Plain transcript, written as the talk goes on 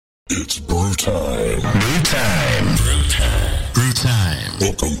It's brew time. Brew time. Brew time. Brew time.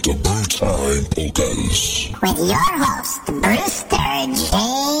 Welcome to Brew Time Polkas. With your host, Brewster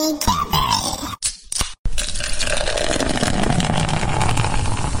J. Cabaret.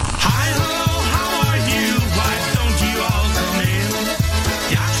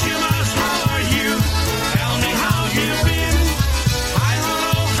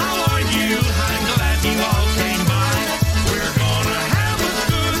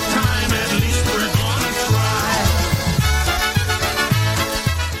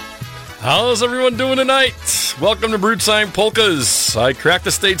 How's everyone doing tonight? Welcome to Brew Time Polkas. I cracked the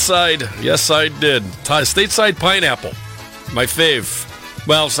stateside. Yes, I did. Stateside pineapple. My fave.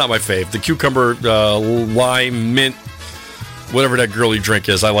 Well, it's not my fave. The cucumber, lime, mint, whatever that girly drink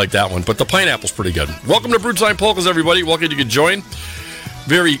is. I like that one. But the pineapple's pretty good. Welcome to Brew Time Polkas, everybody. Welcome you could join.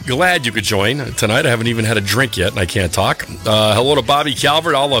 Very glad you could join tonight. I haven't even had a drink yet, and I can't talk. Hello to Bobby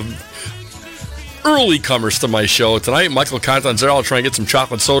Calvert, all of early comers to my show tonight. Michael Contanzero, I'll try and get some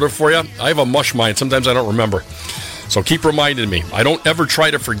chocolate soda for you. I have a mush mind. Sometimes I don't remember. So keep reminding me. I don't ever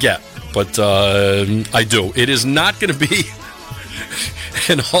try to forget, but I do. It is not going to be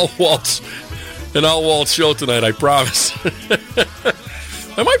an all-waltz show tonight, I promise.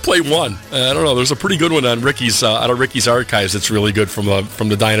 I might play one. I don't know. There's a pretty good one on Ricky's out of Ricky's archives. It's really good from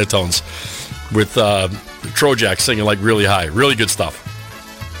the Dynatones with Trojack singing like really high. Really good stuff.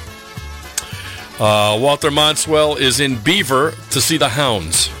 Walter Monswell is in Beaver to see the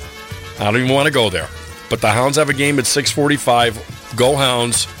Hounds. I don't even want to go there. But the Hounds have a game at 6:45. Go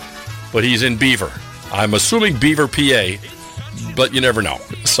Hounds. But he's in Beaver. I'm assuming Beaver, PA, but you never know.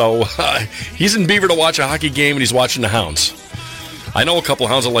 So he's in Beaver to watch a hockey game, and he's watching the Hounds. I know a couple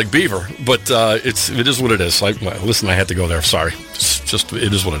of Hounds that like Beaver, but it is what it is. Listen, I had to go there. Sorry.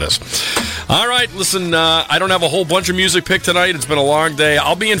 It is what it is. All right, listen, I don't have a whole bunch of music picked tonight. It's been a long day.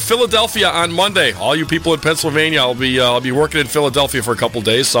 I'll be in Philadelphia on Monday. All you people in Pennsylvania, I'll be working in Philadelphia for a couple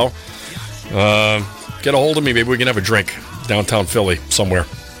days, so get a hold of me. Maybe we can have a drink downtown Philly somewhere.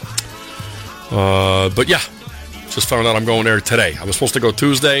 But yeah, just found out I'm going there today. I was supposed to go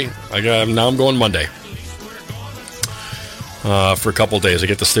Tuesday. Now I'm going Monday. For a couple days. I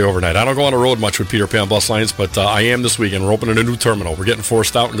get to stay overnight. I don't go on the road much with Peter Pan Bus Lines, but I am this weekend. We're opening a new terminal. We're getting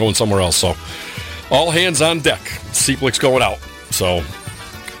forced out and going somewhere else. So all hands on deck. Seaplick's going out. So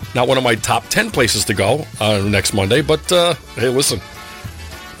not one of my top 10 places to go next Monday, but hey, listen.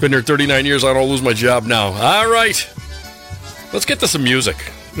 Been here 39 years. I don't lose my job now. All right. Let's get to some music.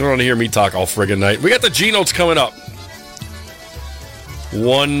 You don't want to hear me talk all friggin' night. We got the G-Notes coming up.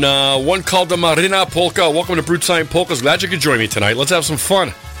 One called the Marina Polka. Welcome to Brew Time Polkas. Glad you could join me tonight. Let's have some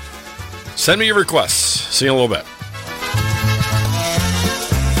fun. Send me your requests. See you in a little bit.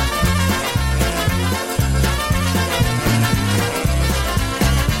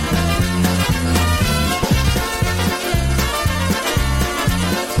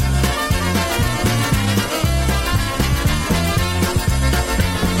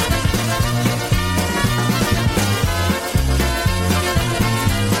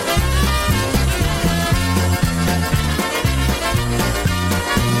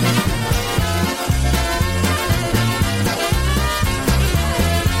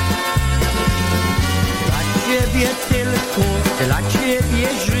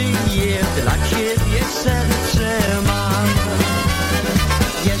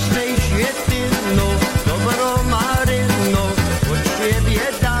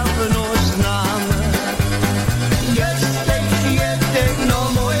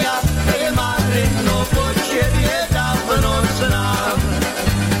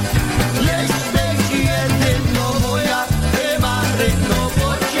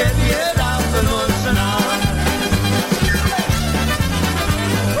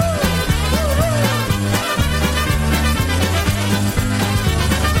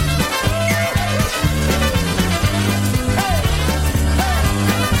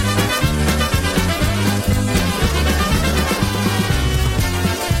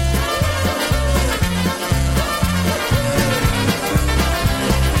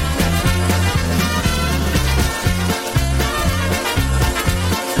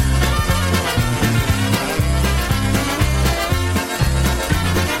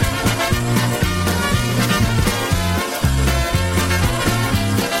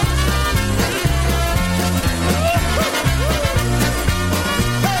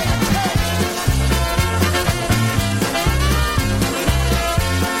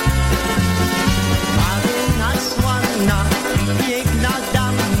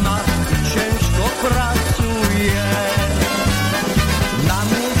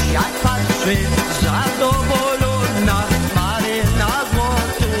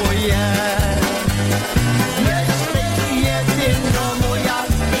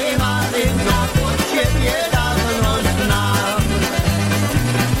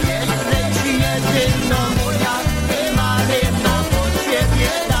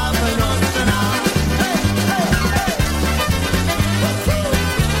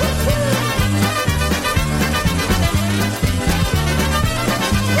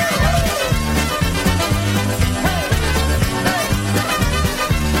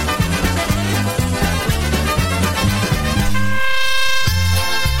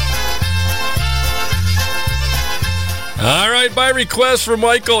 right, by request from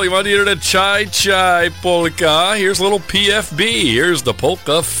Michael, you want to hear the Chai Chai Polka. Here's a little PFB. Here's the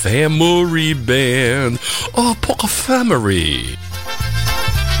Polka Family Band. Oh, Polka Family.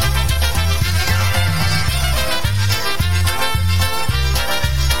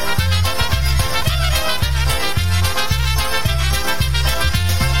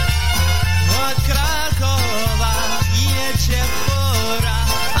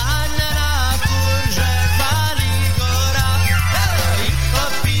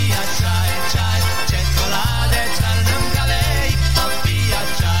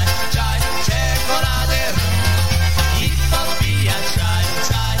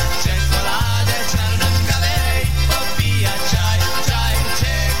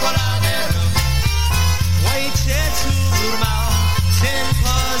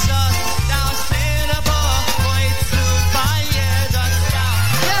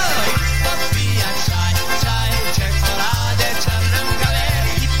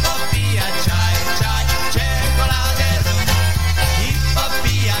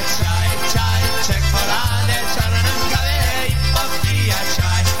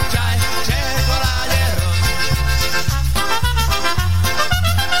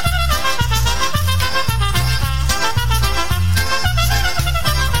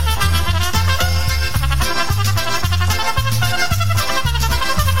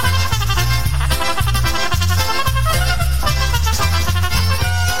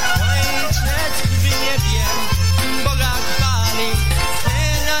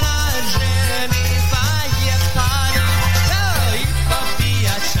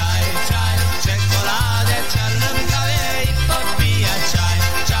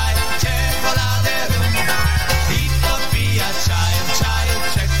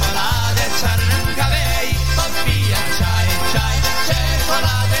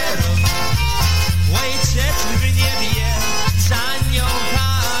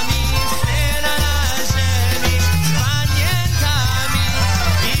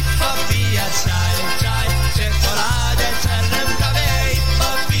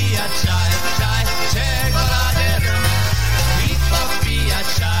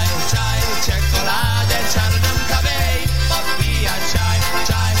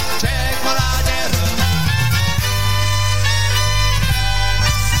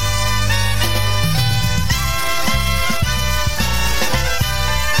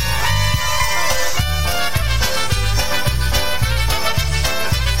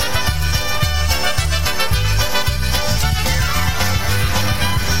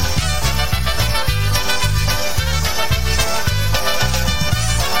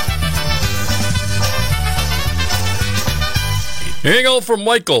 Here you go from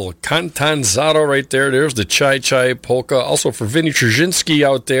Michael Contanzato right there. There's the Chai Chai Polka. Also for Vinny Trzynski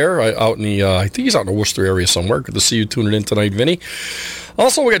out there, out in the, I think he's out in the Worcester area somewhere. Good to see you tuning in tonight, Vinny.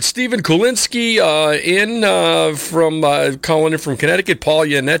 Also, we got Stephen Kulinski calling in from Connecticut. Paul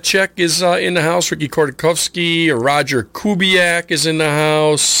Yanetchek is in the house. Ricky Kordakovsky, Roger Kubiak is in the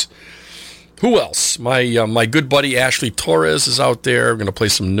house. Who else? My good buddy Ashley Torres is out there. We're going to play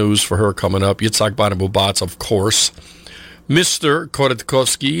some news for her coming up. Yitzhak Banabubats, of course. Mr.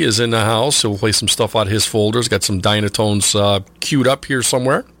 Kordakovsky is in the house, so we'll play some stuff out of his folders. Got some Dynatones queued up here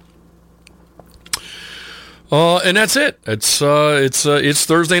somewhere. And that's it. It's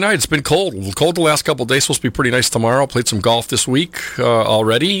Thursday night. It's been cold. Cold the last couple of days. Supposed to be pretty nice tomorrow. Played some golf this week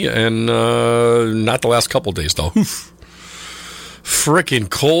already, and not the last couple of days though. Frickin'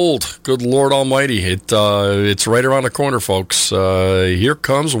 cold. Good Lord Almighty. It's right around the corner, folks. Here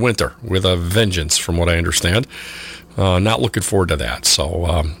comes winter with a vengeance, from what I understand. Not looking forward to that. So,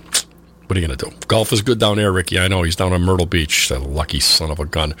 what are you going to do? Golf is good down there, Ricky. I know. He's down on Myrtle Beach. That lucky son of a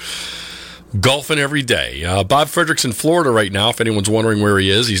gun. Golfing every day. Bob Frederick's in Florida right now, if anyone's wondering where he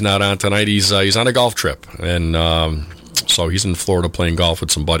is. He's not on tonight. He's on a golf trip. And so he's in Florida playing golf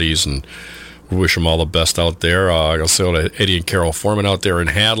with some buddies, and we wish him all the best out there. I'll say hello to Eddie and Carol Foreman out there in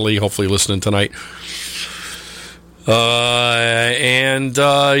Hadley, hopefully listening tonight.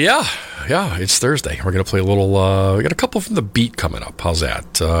 Yeah, it's Thursday. We're going to play a little, we got a couple from the beat coming up. How's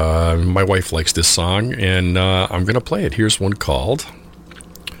that? My wife likes this song, and I'm going to play it. Here's one called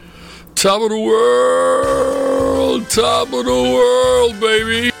Top of the World,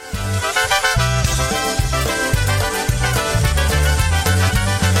 baby.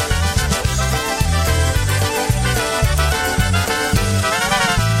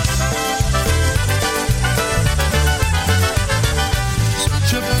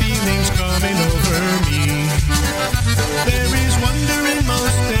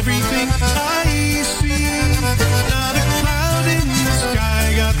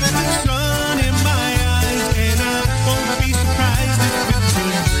 Sun in my eyes, and I won't be surprised.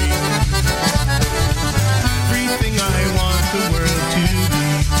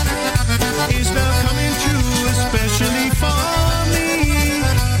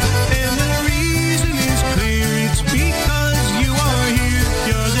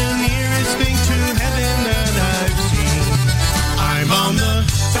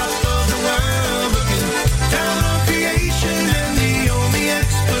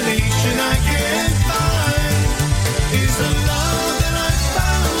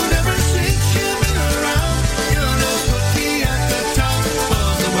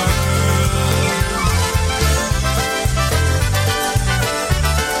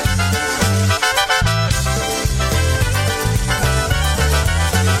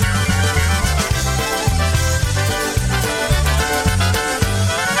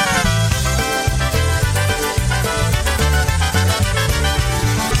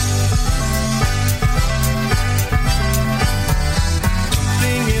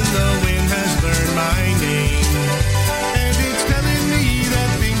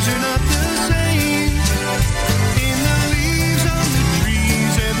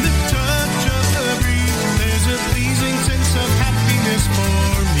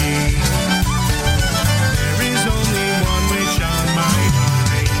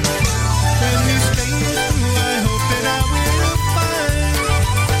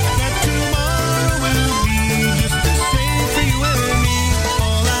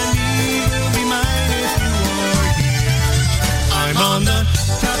 on the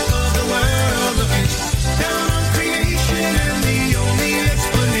top of the world, looking down on creation, and the only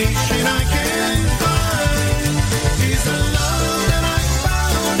explanation I can find is the love that I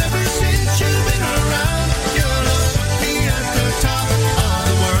found ever since you've been around. Your love put me at the top of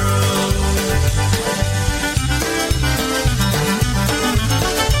the world.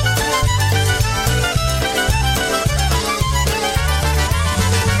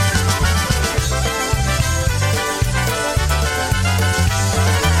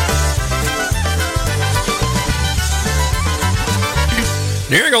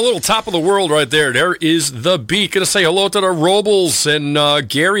 There you go, a little top of the world right there. There is the beat. Gonna say hello to the Robles and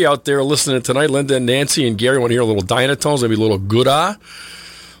Gary out there listening tonight. Linda and Nancy and Gary want to hear a little Dynatones, maybe a little Gooda.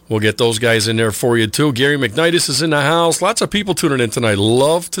 We'll get those guys in there for you too. Gary McNitis is in the house. Lots of people tuning in tonight.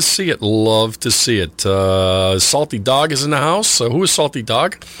 Love to see it. Love to see it. Salty Dog is in the house. Who is Salty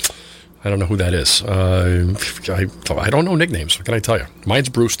Dog? I don't know who that is. I don't know nicknames. What can I tell you? Mine's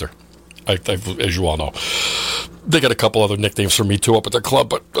Brewster. As you all know. They got a couple other nicknames for me, too, up at the club,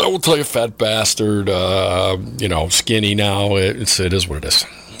 but I will tell you, Fat Bastard, Skinny now. It is what it is.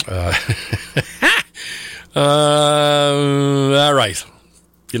 All right.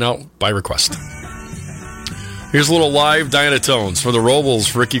 By request. Here's a little live Dynatones for the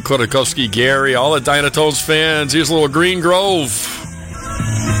Robles, Ricky Kodakowski, Gary, all the Dynatones fans. Here's a little Green Grove.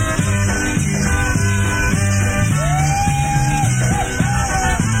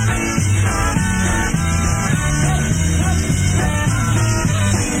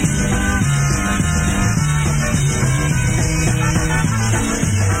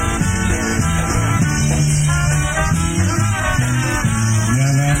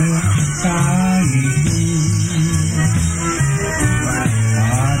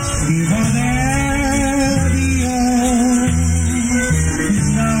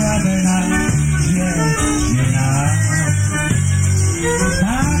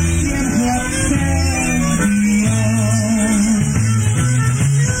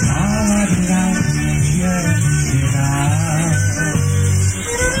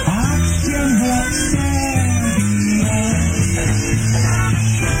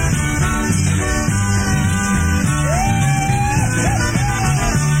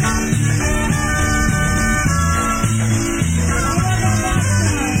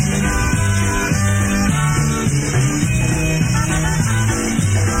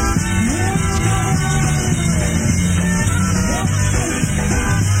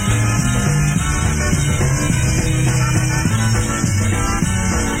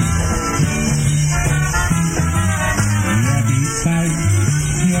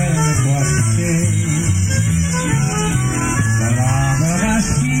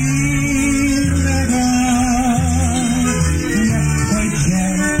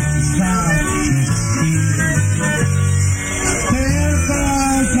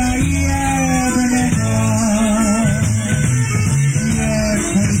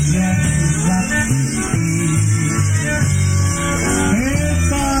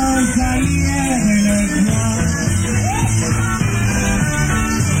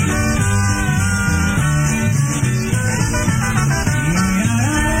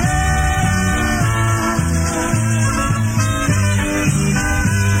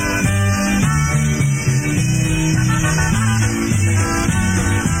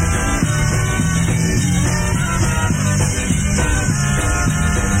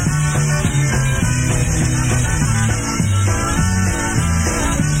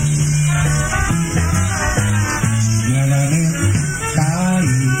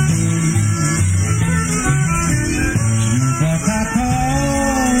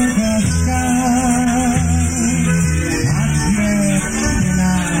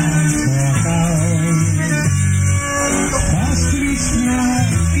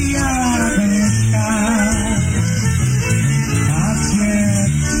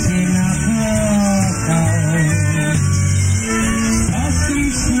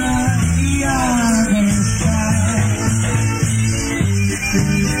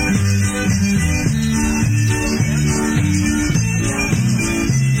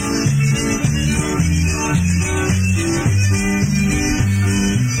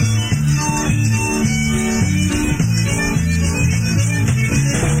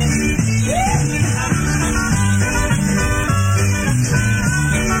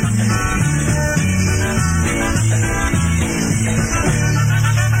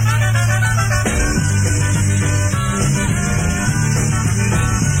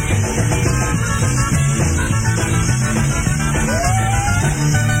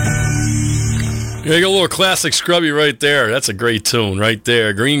 You got a little classic Scrubby right there. That's a great tune right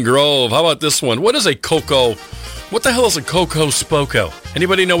there. Green Grove. How about this one? What is a cocoa What the hell is a Coco Spoko?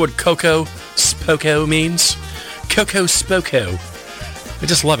 Anybody know what Coco Spoko means? Coco Spoko. I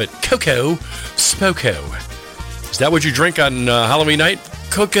just love it. Coco Spoko. Is that what you drink on Halloween night?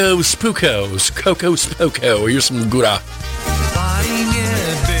 Coco Spookos. Coco Spoko. Here's some Gouda. Fajnie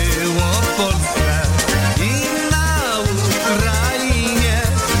było w Polsce i na Ukrainie,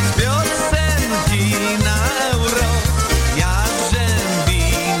 piosenki na euro,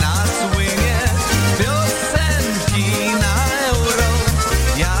 jarzębina słynie, piosenki na euro,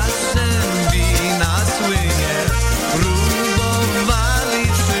 jarzębina słynie, próbowali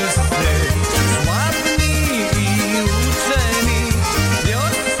wszyscy, sławni i uczeni,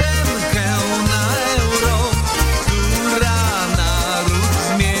 piosenkę na euro, która naród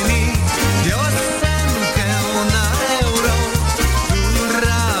zmieni, piosenkę na euro,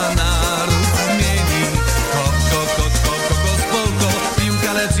 która naród zmieni. Koko, spoko,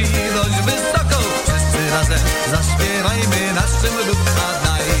 piłka leci dość wysoko, wszyscy razem zaśpiewajmy, naszym ducha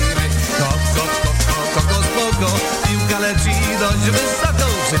dajmy. Koko, spoko, piłka leci dość wysoko,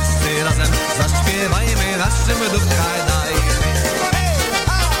 wszyscy razem zaśpiewajmy, naszym ducha dajmy.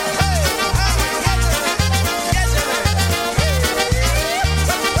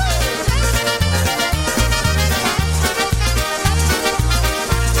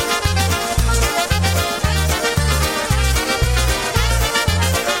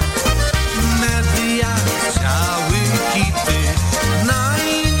 Media chciały hity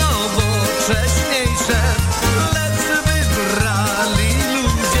najnowocześniejsze, lecz wybrali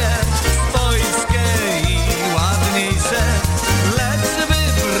ludzie swojskie i ładniejsze. Lecz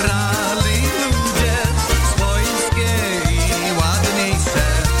wybrali ludzie swojskie i ładniejsze.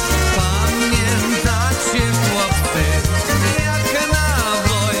 Pamiętacie, chłopcy, jak na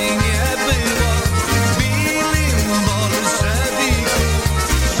wojnie było? Bili bolszewików,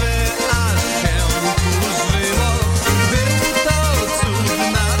 że aż się kurzyło. Był to cud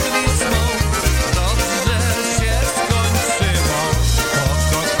nad Wisłą, dobrze się skończyło.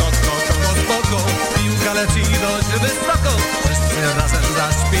 Spoko, piłka leci dość wysoko, wszyscy razem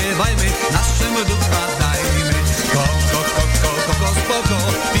zaśpiewajmy, naszym ducha dajmy. Spoko,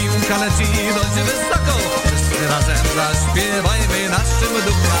 piłka leci dość wysoko, wszyscy razem zaśpiewajmy, naszym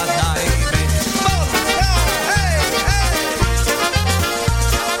ducha dajmy.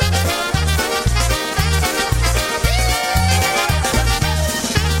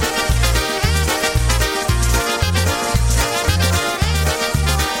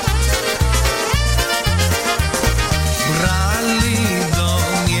 Brali do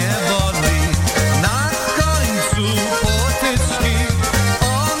niewoli, na końcu potyczki,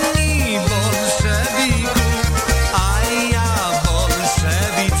 oni bolszewików, a ja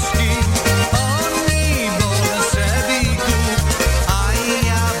bolszewiczki. Oni bolszewików, a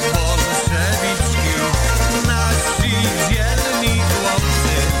ja bolszewiczki. Nasi dzielni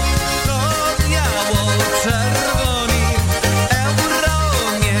chłopcy to biało-czerwoni, euro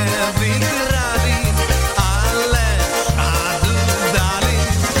nie wygrali, ale szadu dali.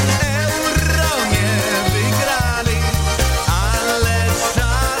 Euro nie wygrali, ale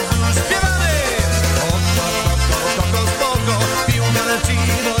szadu śpiewali. Spoko, piłka leci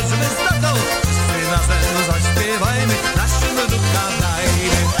dość wysoko, wszyscy razem zaśpiewajmy, naszym ducha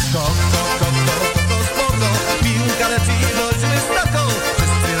dajmy. Spoko, piłka leci dość wysoko,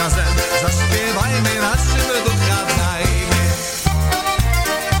 wszyscy razem zaśpiewajmy, naszym ducha dajmy.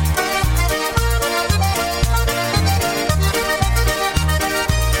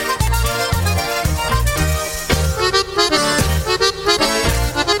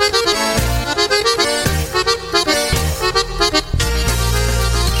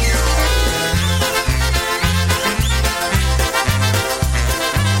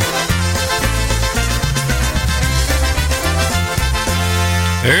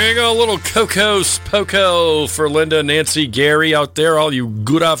 There you go, a little Coco Spoko for Linda, Nancy, Gary out there, all you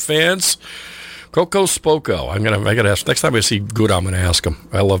Gouda fans. Coco Spoko. I gotta ask next time I see Gouda. I'm gonna ask him.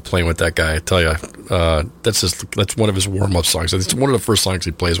 I love playing with that guy. I tell you, that's one of his warm up songs. It's one of the first songs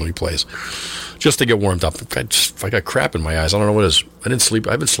he plays when he plays, just to get warmed up. I got crap in my eyes. I don't know what it is. I didn't sleep.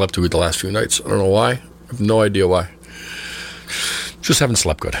 I haven't slept too good the last few nights. I don't know why. I have no idea why. Just haven't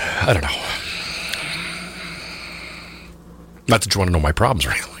slept good. I don't know. Not that you want to know my problems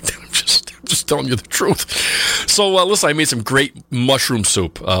or anything like that. I'm just telling you the truth. So, listen, I made some great mushroom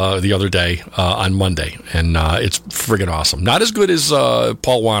soup the other day on Monday, and it's friggin' awesome. Not as good as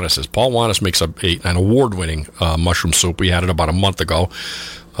Paul Wanis. Paul Wanis makes an award-winning mushroom soup. We had it about a month ago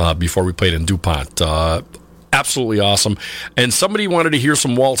before we played in DuPont. Absolutely awesome. And somebody wanted to hear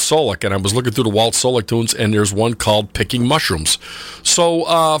some Walt Solik, and I was looking through the Walt Solik tunes, and there's one called Picking Mushrooms. So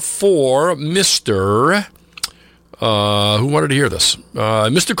for Mr. Who wanted to hear this?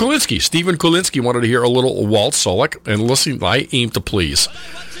 Mr. Kulinski. Stephen Kulinski wanted to hear a little Walt Solek. And listen, I aim to please.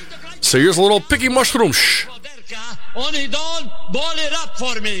 So here's a little picky mushrooms. Only don't ball it up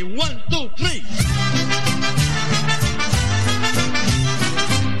for me. 1, 2, 3.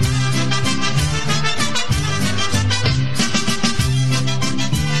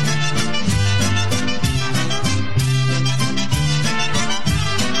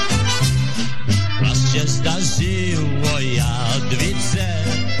 Raz się zdarzyło, Jadwice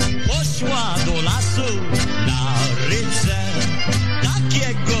poszła do lasu na ryce.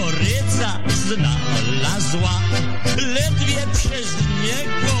 Takiego ryca znalazła, ledwie przez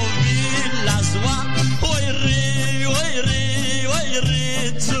niego wylazła. Oj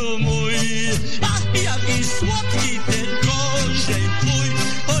rycu mój, ach jaki słodki ten korzeń twój.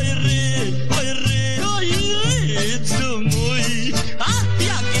 Oj rycu mój, ach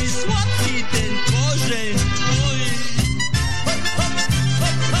jaki słodki ten korzeń twój.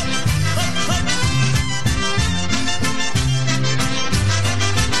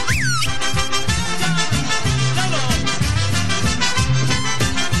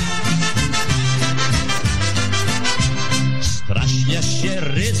 Strasznie się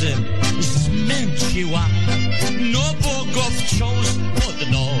rydzem zmęciła, no bo go wciąż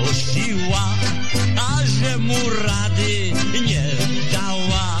podnosiła, a że mu rady nie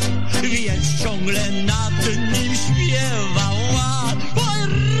dała, więc ciągle nad nim śpiewała.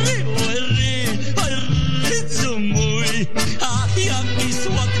 Oj rycu mój, ach jaki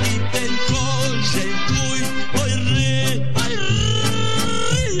słodki ten korzeń twój. Oj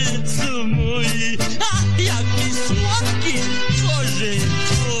rycu mój, ach jaki słodki korzeń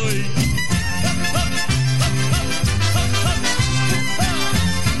twój.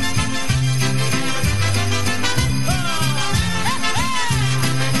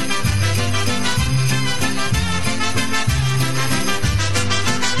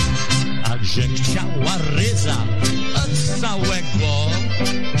 A że chciała rydza całego,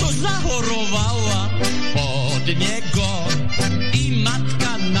 to zachorowała od niego i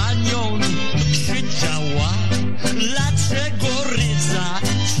matka na nią krzyczała. Dlaczego rydza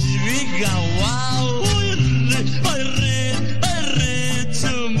dźwigała? Oj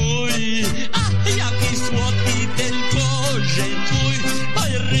rycu mój, ach jaki słodki ten korzeń twój.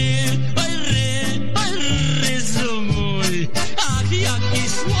 Oj rycu mój, ach jaki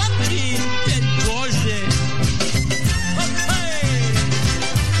słodki ten korzeń.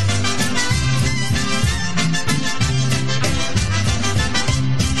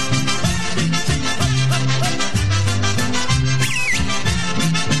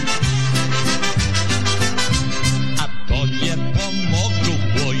 A to nie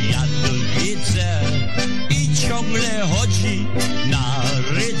pomogło Jadwice i ciągle chodzi na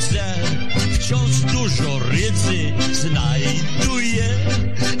rydze. Wciąż dużo rydzy znajduje,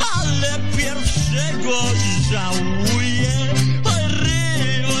 ale pierwszego żałuje. Oj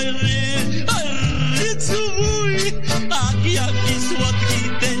rycu mój, ach jaki słodki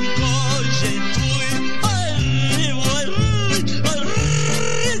ten korzeń twój. Oj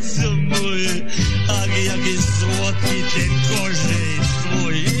rycu mój, ach jaki słodki ten korzeń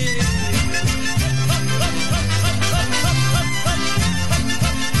twój.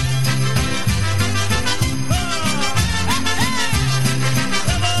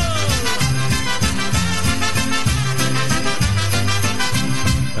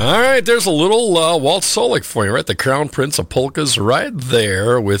 All right, there's a little Walt Solek for you, right? The Crown Prince of Polkas right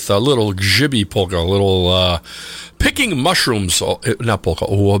there with a little Gibby polka, a little picking mushrooms. Oh, not polka,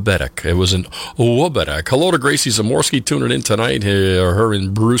 Owobetek. It was an Owobetek. Hello to Gracie Zamorski tuning in tonight, her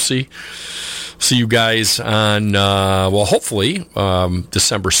and Brucey. See you guys on, hopefully,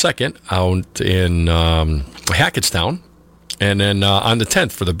 December 2nd out in Hackettstown. And then on the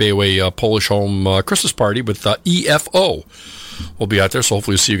 10th for the Bayway Polish Home Christmas party with EFO. We'll be out there, so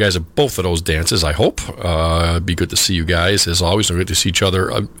hopefully we'll see you guys at both of those dances, I hope. It'd be good to see you guys, as always, and good to see each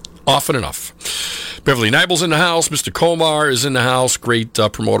other often enough. Beverly Nibel's in the house. Mr. Komar is in the house. Great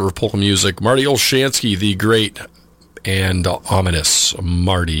promoter of polka music. Marty Olshansky, the great and ominous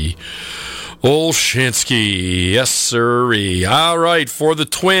Marty Olshansky. Yes, sirree. All right, for the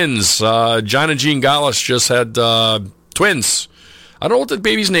twins. John and Jean Gallis just had twins. I don't know what the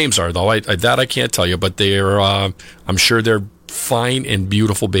babies' names are, though. That I can't tell you, but they're, I'm sure they're fine and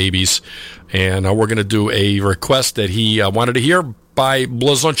beautiful babies. And we're going to do a request that he wanted to hear by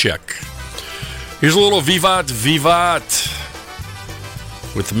Blazonczyk. Here's a little Vivat Vivat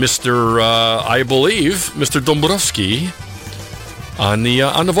with Mr. I believe, Mr. Dombrowski on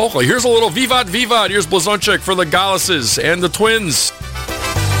the vocal. Here's a little Vivat Vivat. Here's Blazonczyk for the Gallises and the twins.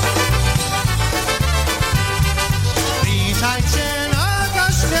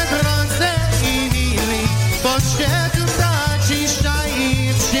 goście drodzy i mili, boście tutaj dzisiaj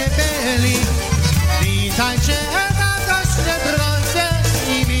przybyli. Witajcie na goście drodzy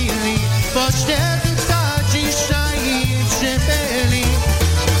i mili, boście tutaj dzisiaj przybyli.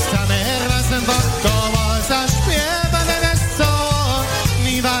 Stamy razem wokoło, zaśpiewamy wesoło.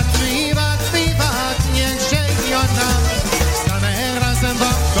 Wiwat, wiwat, wiwat, niech żyje nam. Stamy razem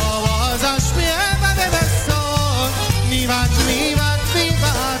wokoło, zaśpiewamy wesoło. Wiwat, wiwat,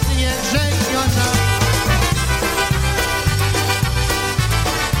 wiwat, niech żyje nam.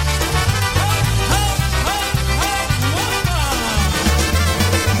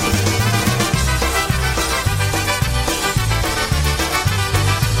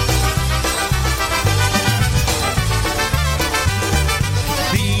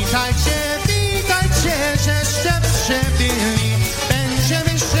 Witajcie, witajcie, żeście przybyli.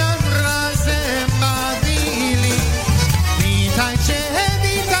 Będziemy się razem bawili. Witajcie,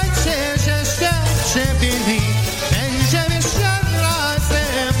 witajcie, żeście przybyli. Będziemy się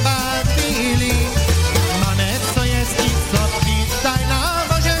razem bawili. Mamy co jest i co witaj na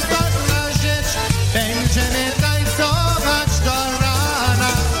Boże dobra rzecz. Będziemy tańcować do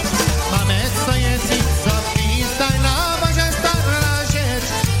rana. Mamy co jest i co witaj na Boże dobra rzecz.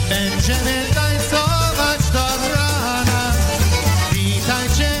 Będziemy tańcować do rana.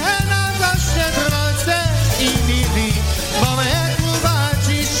 Witajcie na goście drodzy i mili, bo my Kuba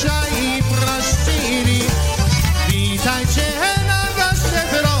dzisiaj prosili. Witajcie na goście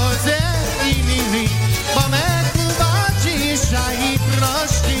drodzy i mili, bo my Kuba dzisiaj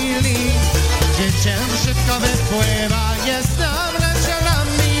prosili. Dziecię szybko wypływa, jest nam lecie nam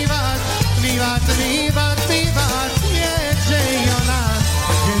wiwat, wiwat, wiwat, wiwat, jedzie ona.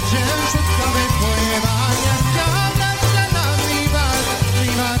 Dziecię szybko wypływa, jest nam lecie nam wiwat,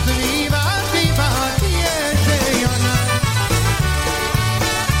 wiwat, wiwat, wiwat, jedzie ona.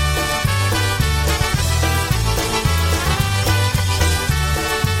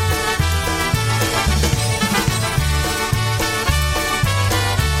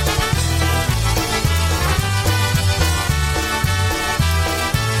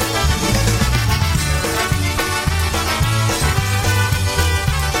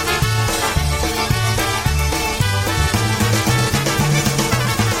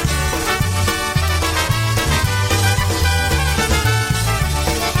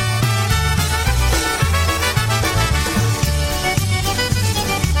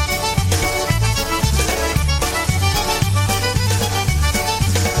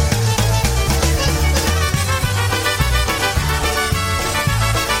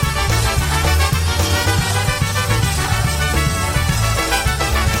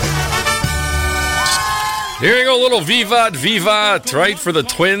 Here you go, a little Vivat, Vivat, right, for the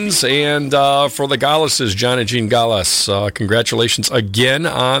twins and for the Gallases, John and Jean Gallas. Congratulations again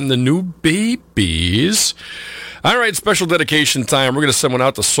on the new babies. All right, special dedication time. We're going to send one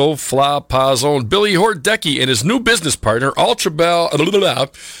out to Sofla Pazone, Billy Hordecki, and his new business partner, Archibald.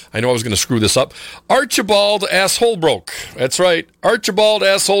 I know I was going to screw this up. Archibald Assholebroke. That's right, Archibald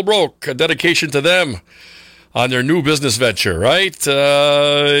Assholebroke. A dedication to them on their new business venture, right?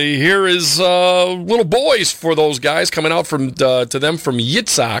 Here is little boys for those guys coming out from to them from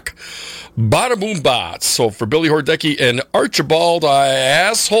Yitzhak, Bada Boom Bots. So for Billy Hordecki and Archibald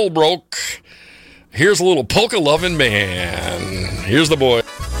Assholebroke, here's a little polka loving man. Here's the boy.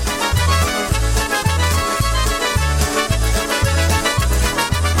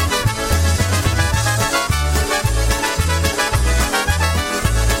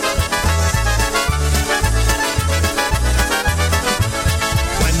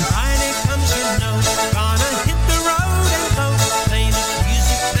 When Friday comes, you know, gonna hit the road and go. Play this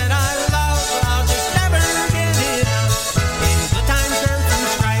music that I love, I'll just never get enough. In good times and through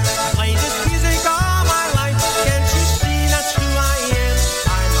strife, I play this music all my life. Can't you see that's who I am?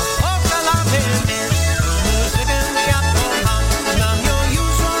 I'm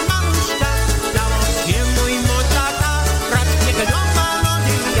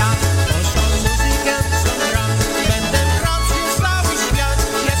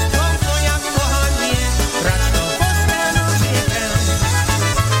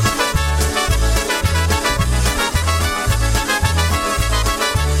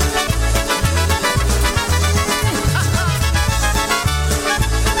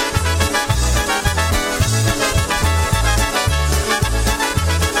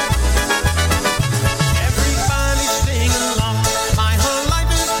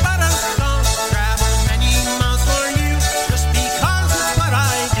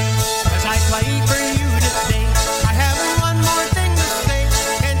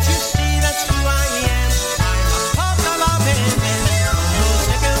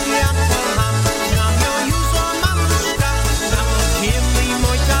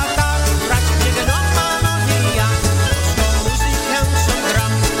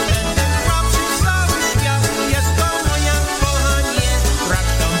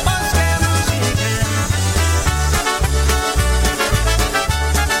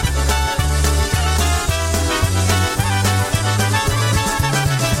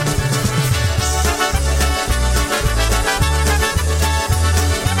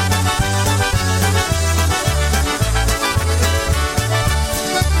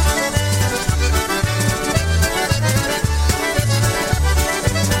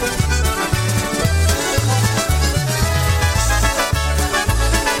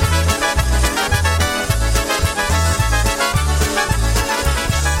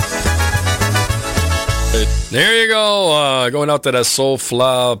There you go. Going out to that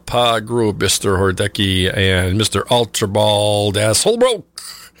Soulfla Pa group, Mr. Hordecki and Mr. Ultrabald Ass Holbrook.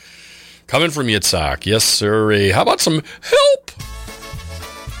 Coming from Yitzhak. Yes, sir. How about some help?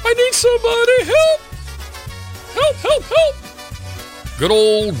 I need somebody. Help. Help, help, help. Good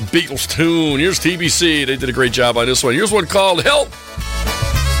old Beatles tune. Here's TBC. They did a great job on this one. Here's one called Help.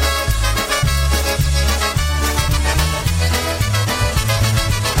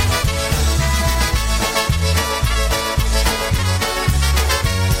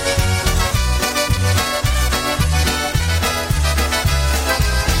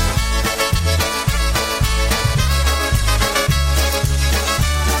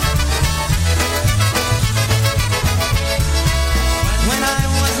 When I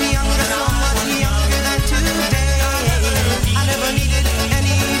was younger, so much younger than today, I never needed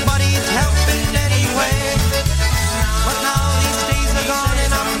anybody's help in any way. But now these days are gone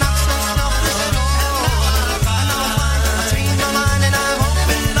and I'm not so self-assured. And now I've changed my mind and I've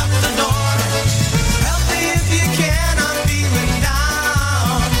opened up the door. Help me if you can, I'm feeling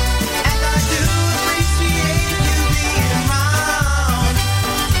down. And I do appreciate you being around.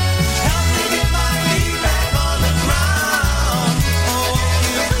 Help me get my feet back on the ground. Oh, won't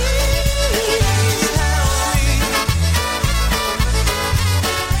you please help me?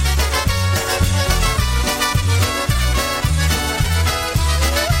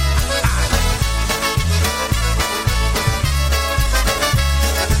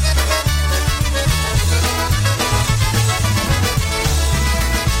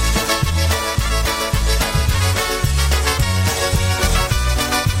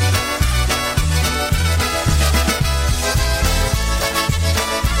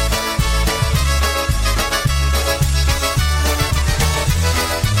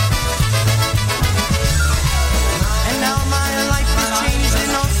 And now my life has changed in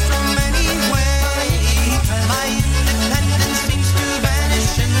oh so many ways. My independence seems to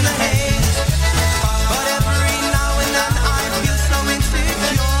vanish in the haze. But every now and then I feel so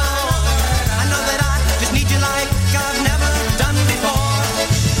insecure. I know that I just need you like I've never done before.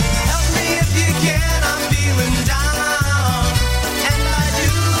 Help me if you can, I'm feeling down. And I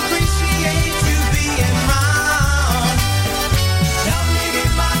do appreciate you being around. Help me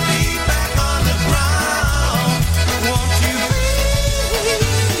get my feet back on the ground. Won't you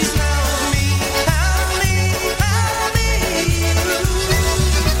please help me, help me, help me.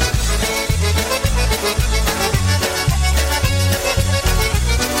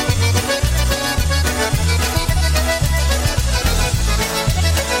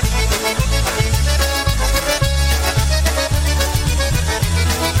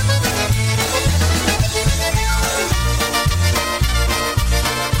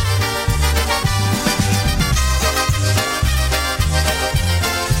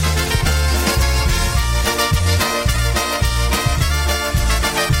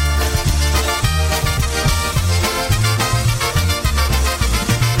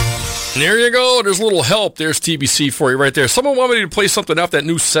 There you go. There's a little help. There's TBC for you right there. Someone wanted me to play something off that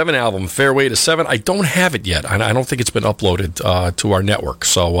new 7 album, Fairway to 7. I don't have it yet. I don't think it's been uploaded to our network.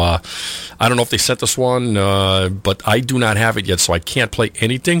 So I don't know if they sent us one, but I do not have it yet, so I can't play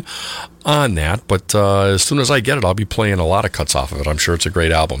anything on that. But as soon as I get it, I'll be playing a lot of cuts off of it. I'm sure it's a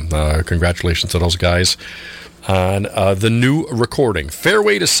great album. Congratulations to those guys on the new recording.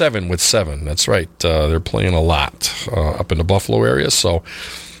 Fairway to 7 with 7. That's right. They're playing a lot up in the Buffalo area, so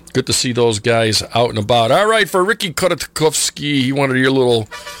good to see those guys out and about. All right, for Ricky Kotakovsky, he wanted your little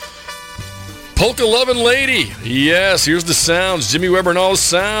Polka Lovin' Lady. Yes, here's the sounds. Jimmy Weber and all the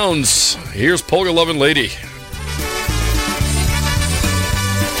sounds. Here's Polka Lovin' Lady.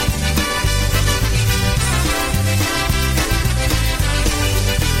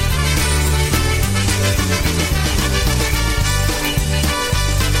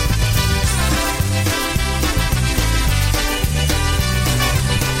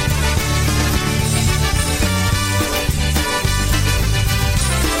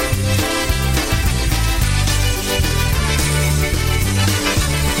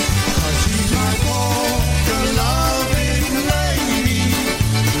 She's my polka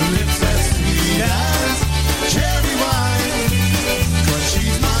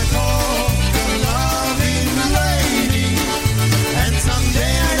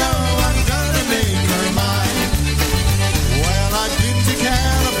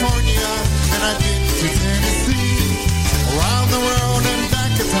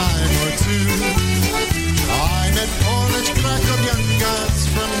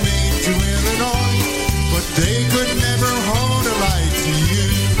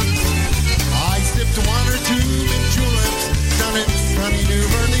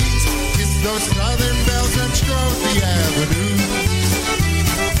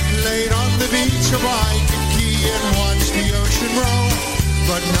a Waikiki and watch the ocean roll,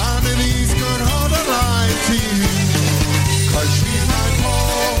 but none of these could hold a light to you. 'Cause she's my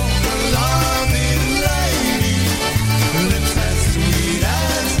polka loving lady, lips as sweet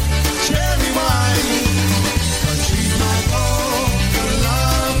as cherry wine. 'Cause she's my polka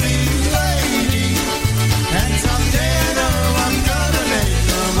loving lady, and someday I know I'm gonna make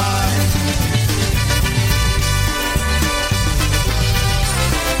her mine.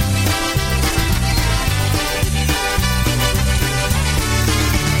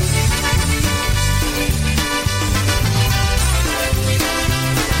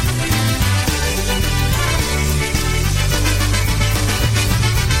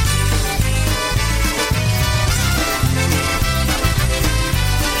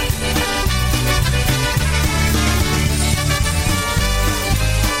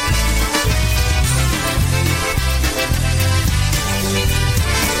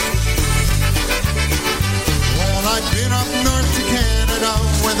 Well, I've been up north to Canada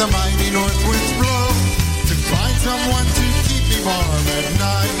where the mighty north winds blow to find someone to keep me warm at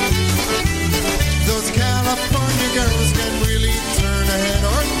night. Those California girls can really turn a head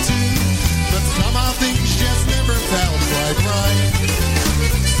or two, but somehow things just never felt quite right.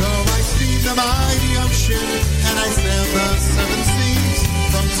 So I steamed the mighty ocean and I sailed the seven seas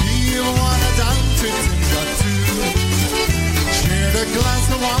from Tijuana down to Timbuktu. Shared a glass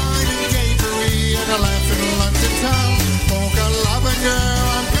of wine and Gatorade and a laugh in London town. Polka loving girl,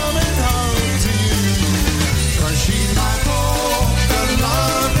 I'm coming home to you. 'Cause she's my polka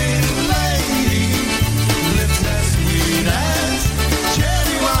loving lady, lips as sweet as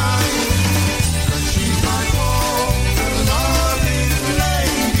cherry wine. 'Cause she's my polka loving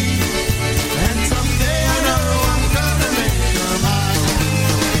lady, and someday I know I'm gonna make her mine.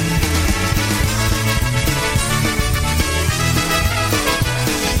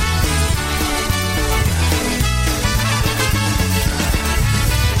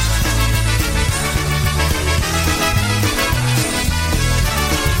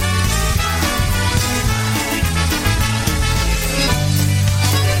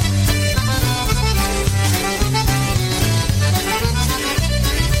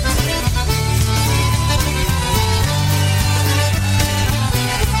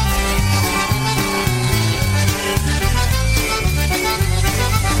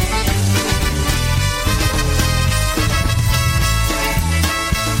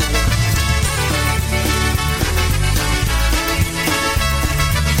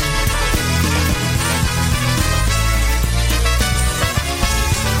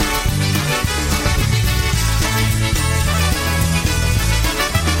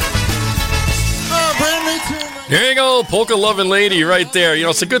 Oh, brand new tune. There you go, polka loving lady right there. You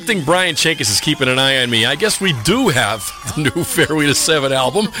know, it's a good thing Brian Chankis is keeping an eye on me. I guess we do have the new Fairway to 7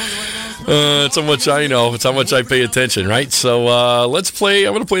 album. It's how much I know. It's how much I pay attention, right? So let's play.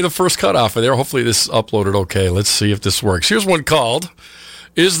 I'm going to play the first cut off of there. Hopefully this is uploaded okay. Let's see if this works. Here's one called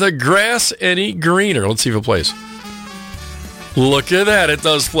Is the Grass Any Greener? Let's see if it plays. Look at that. It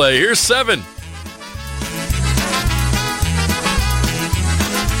does play. Here's 7.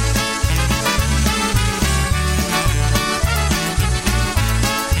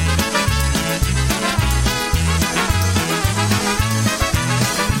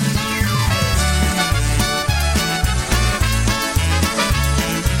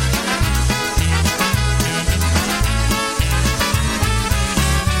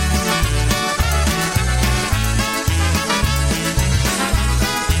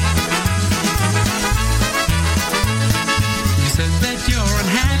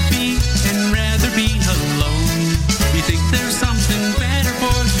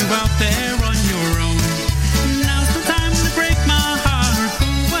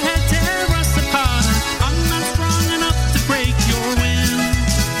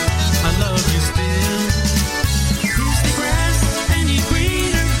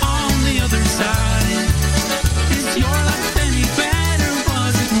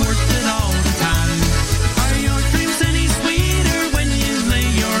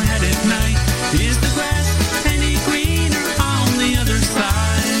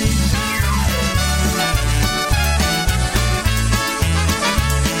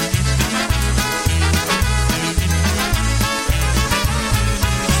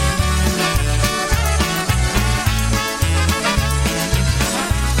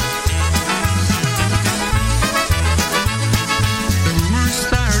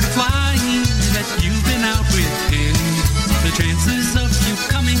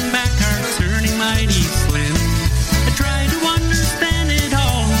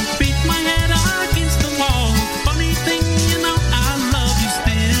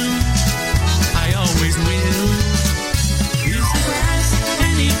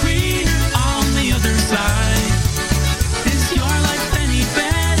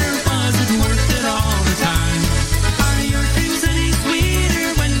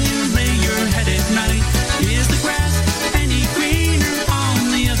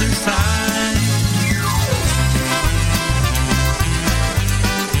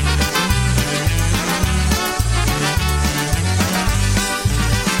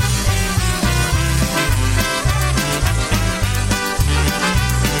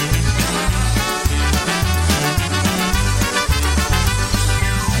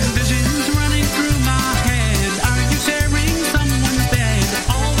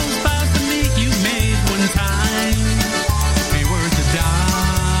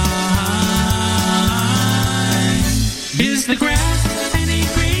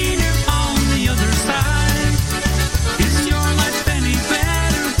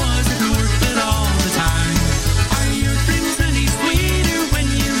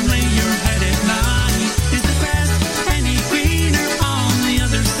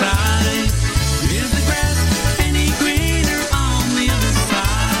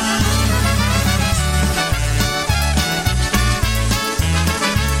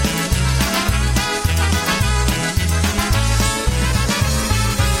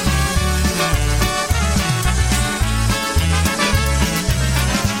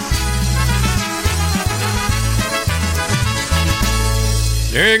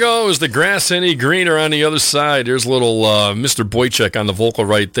 There you go. It was the grass any greener on the other side. There's a little Mr. Boychuk on the vocal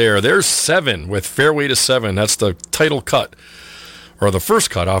right there. There's 7 with Fairway to 7. That's the title cut, or the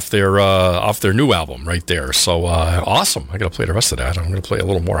first cut off their new album right there. So awesome. I got to play the rest of that. I'm going to play a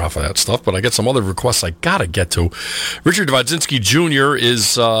little more off of that stuff, but I got some other requests I got to get to. Richard Vodzinski Jr.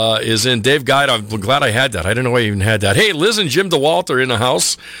 is in. Dave Guide, I'm glad I had that. I didn't know I even had that. Hey, Liz and Jim DeWalt are in the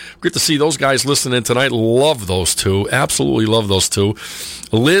house. Good to see those guys listening tonight. Love those two. Absolutely love those two.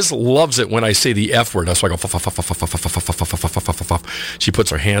 Liz loves it when I say the F word. That's why I go. She puts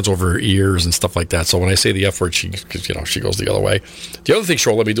her hands over her ears and stuff like that. So when I say the F word, she goes the other way. The other thing she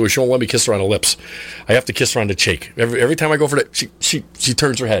won't let me do is she won't let me kiss her on the lips. I have to kiss her on the cheek. Every time I go for that, she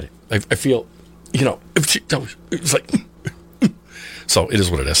turns her head. I feel, it's like. So it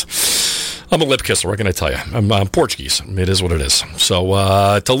is what it is. I'm a lip kisser. What can I tell you? I'm Portuguese. It is what it is.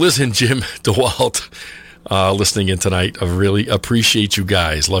 So to Liz and Jim DeWalt listening in tonight, I really appreciate you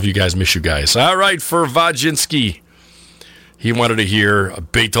guys. Love you guys. Miss you guys. All right, for Vodzinski. He wanted to hear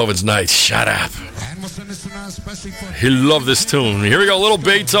Beethoven's Ninth. Shut up. He loved this tune. Here we go. Little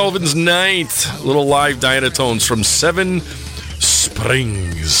Beethoven's Ninth. Little live Diatones from 7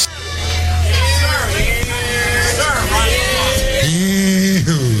 Springs.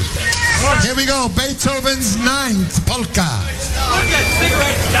 Here we go. Beethoven's Ninth Polka. Look at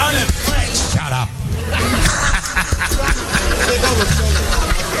cigarettes down in place. Shut up.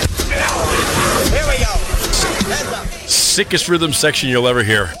 Here we go. Heads up. Sickest rhythm section you'll ever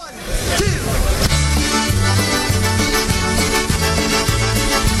hear.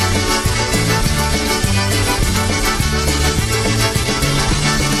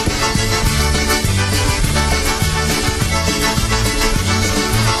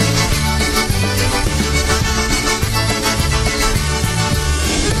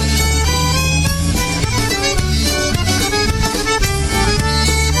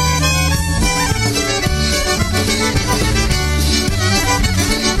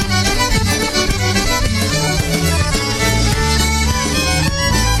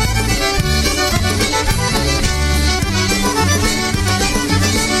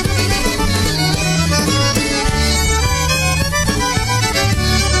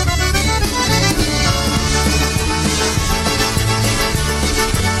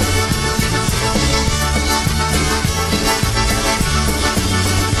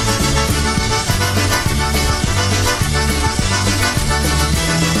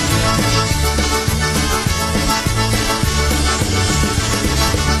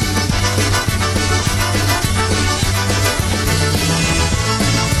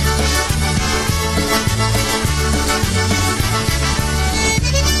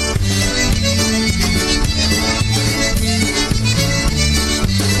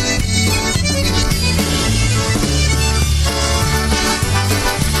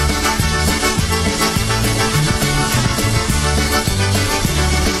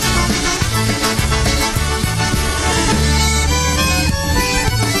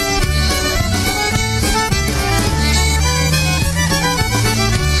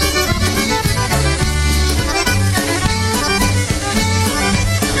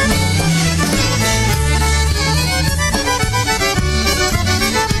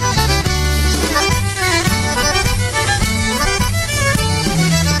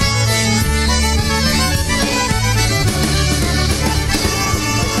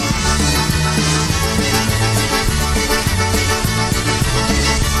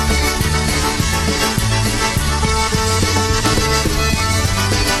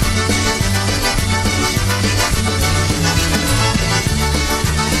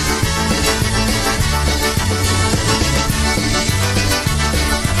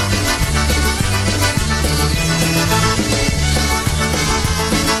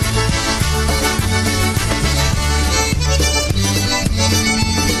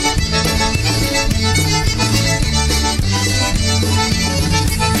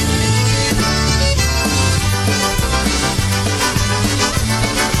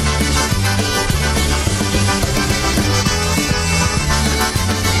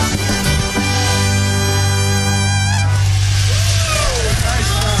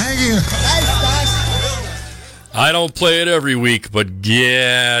 I don't play it every week, but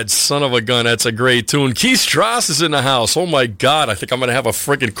yeah, son of a gun, that's a great tune. Keith Strauss is in the house. Oh my God, I think I'm going to have a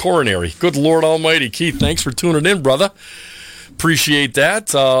freaking coronary. Good Lord Almighty, Keith, thanks for tuning in, brother. Appreciate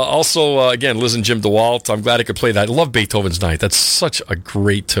that. Also, again, Liz and Jim DeWalt. I'm glad I could play that. I love Beethoven's Ninth. That's such a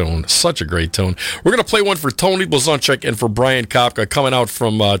great tune. Such a great tune. We're going to play one for Tony Blazonczyk and for Brian Kopka coming out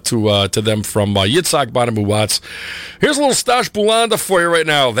from to them from Yitzhak Bonamu Watts. Here's a little Stash Bulanda for you right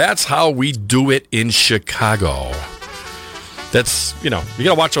now. That's how we do it in Chicago. That's, you got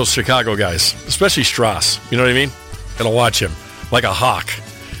to watch those Chicago guys, especially Strauss. You know what I mean? Got to watch him like a hawk.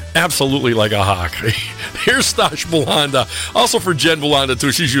 Absolutely like a hawk. Here's Stash Bulanda. Also for Jen Bulanda,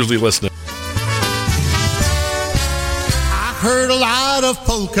 too. She's usually listening. I heard a lot of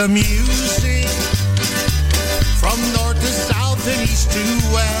polka music from north to south and east to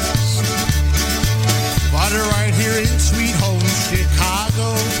west. But right here in sweet home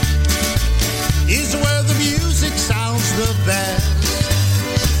Chicago is where the music sounds the best.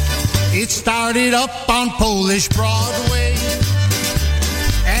 It started up on Polish Broadway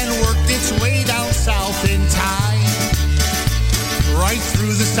and worked its way down south in time, right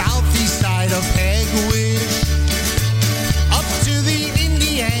through the southeast side of Pegwish, up to the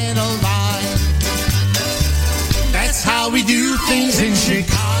Indiana line. That's how we do things in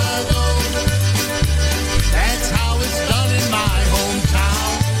Chicago. That's how it's done in my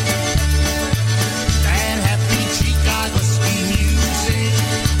hometown. That happy Chicagoski music,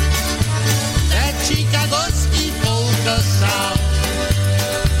 that Chicagoski polka sound.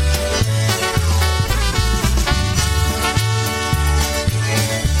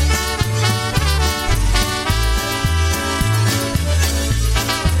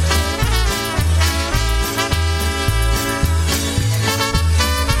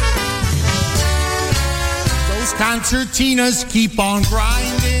 Concertinas keep on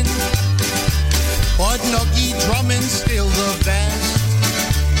grinding, but noogie drumming's still the best.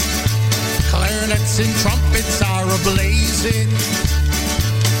 Clarinets and trumpets are a-blazing.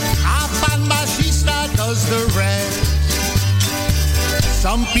 Afan Bashista does the rest.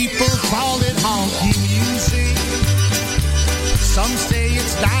 Some people call it honky music. Some say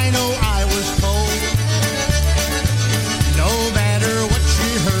it's dino, I was told. No matter what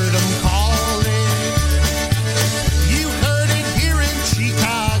you heard them call it,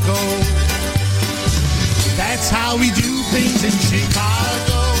 that's how we do things in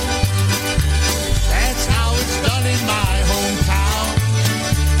Chicago. That's how it's done in my hometown.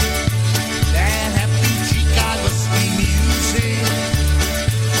 That happy Chicagoski music,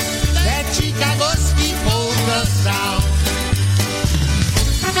 that Chicagoski polka sound.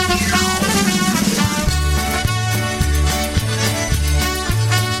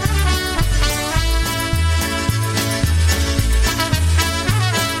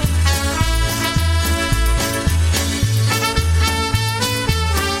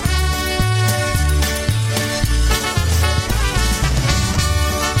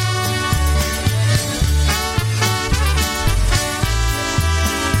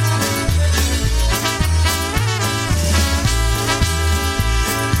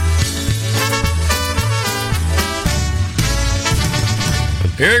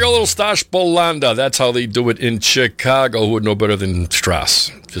 Here you go, little Stash Bolanda. That's how they do it in Chicago. Who would know better than Strauss?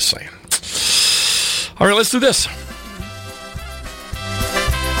 Just saying. All right, let's do this.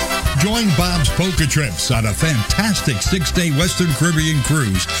 Join Bob's Polka Trips on a fantastic 6-day Western Caribbean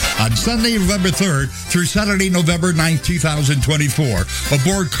cruise on Sunday, November 3rd through Saturday, November 9th, 2024,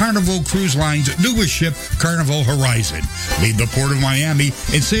 aboard Carnival Cruise Line's newest ship, Carnival Horizon. Leave the port of Miami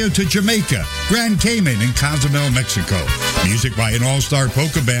and sail to Jamaica, Grand Cayman, and Cozumel, Mexico. Music by an all-star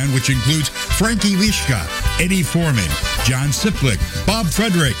polka band, which includes Frankie Lishka, Eddie Foreman, John Siplick, Bob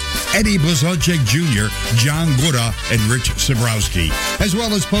Frederick, Eddie Blazonczyk Jr., John Gura, and Rich Sabrowski, as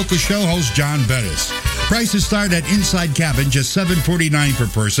well as polka show host John Bettis. Prices start at inside cabin just $7.49 per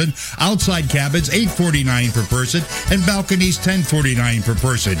person, outside cabins $8.49 per person, and balconies $10.49 per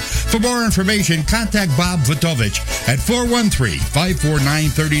person. For more information, contact Bob Vitovich at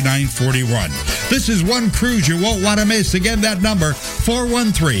 413-549-3941. This is one cruise you won't want to miss. Again, that number,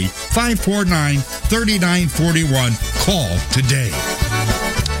 413-549-3941. Call today.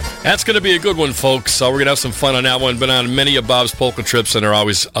 That's going to be a good one, folks. We're going to have some fun on that one. Been on many of Bob's polka trips, and they're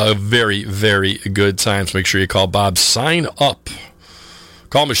always a very, very good times. Make sure you call Bob. Sign up.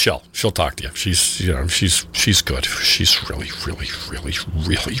 Call Michelle. She'll talk to you. She's good. She's really, really, really,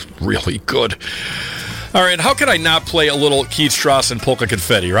 really, really good. All right, how can I not play a little Keith Strauss and Polka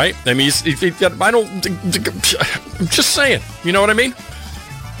Confetti, right? I mean, I'm just saying. You know what I mean?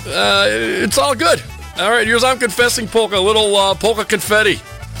 It's all good. All right, here's I'm Confessing Polka, a little Polka Confetti.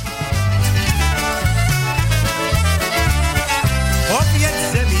 Powiedz,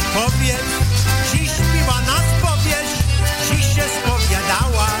 że mi powiedz, dziś śpiewa nas powiesz, dziś się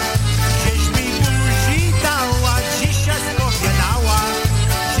spowiadała, gdzieś mi buzi dała, dziś się spowiadała,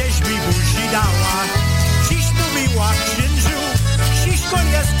 gdzieś mi buzi dała, dziś mówiła w księżu, dziśko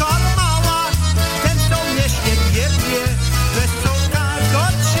jest mała, ten co mnie świetnie wie, wysoka do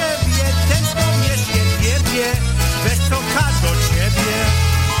ciebie, ten co mnie świetnie wie, wysoka do ciebie.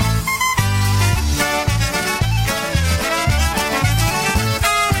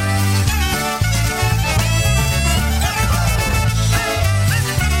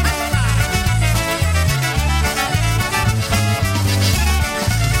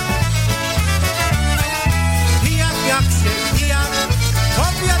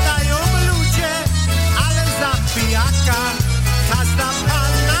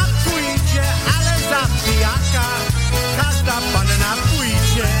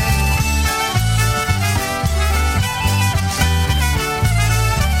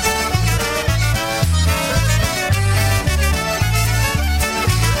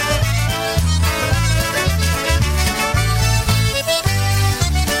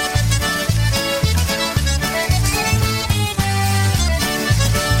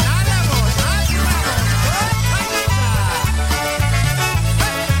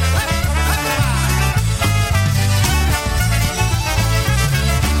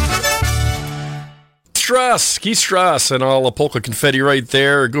 Strauss, and all the polka confetti right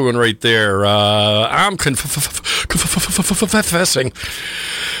there, going right there. I'm confessing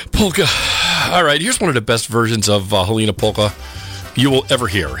polka. All right, here's one of the best versions of Helena Polka you will ever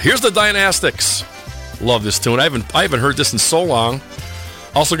hear. Here's the Dynastics. Love this tune. I haven't heard this in so long.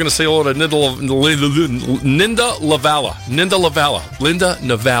 Also going to say hello to Ninda Lavala.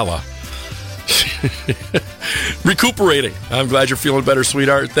 Recuperating. I'm glad you're feeling better,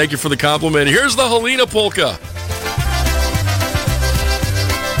 sweetheart. Thank you for the compliment. Here's the Helena Polka.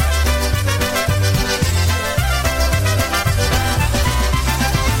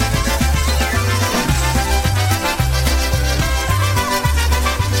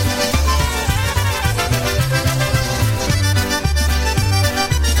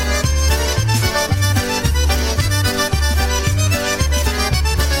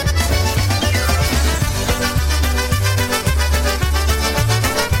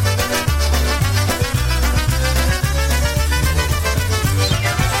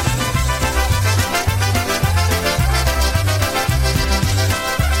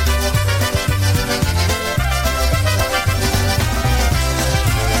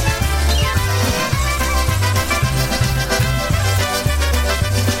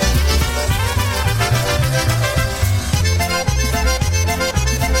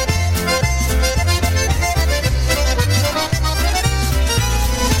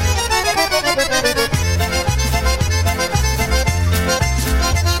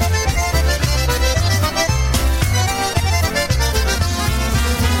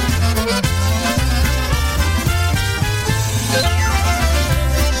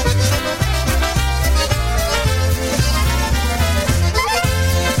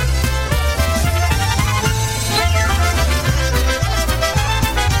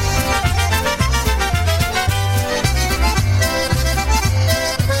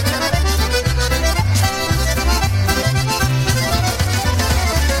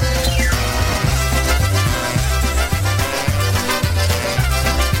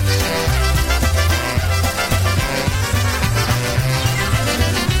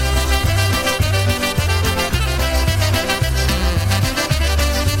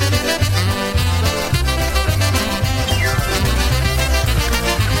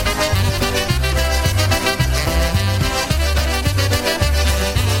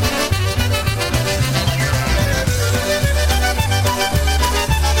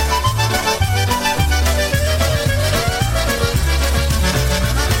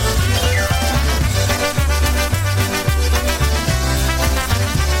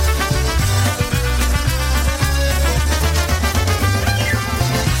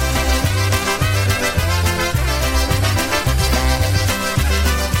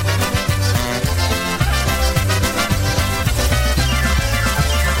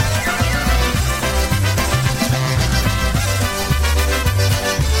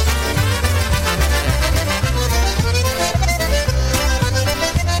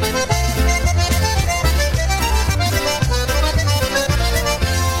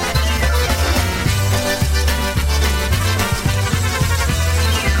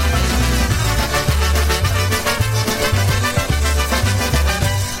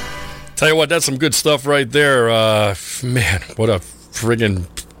 Tell you what, that's some good stuff right there. Man, what a friggin'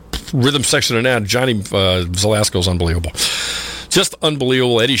 rhythm section in that. Johnny Zalasko's unbelievable. Just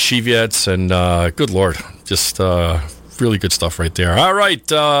unbelievable. Eddie Shevets, and good Lord, just really good stuff right there. All right.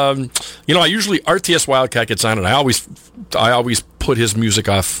 You know, I usually, RTS Wildcat gets on, and I always put his music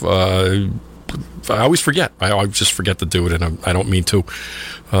off. I always forget. I just forget to do it, and I don't mean to.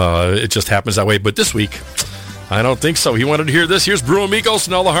 It just happens that way. But this week, I don't think so. He wanted to hear this. Here's Brew Amigos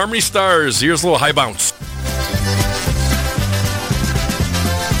and all the Harmony Stars. Here's a little high bounce.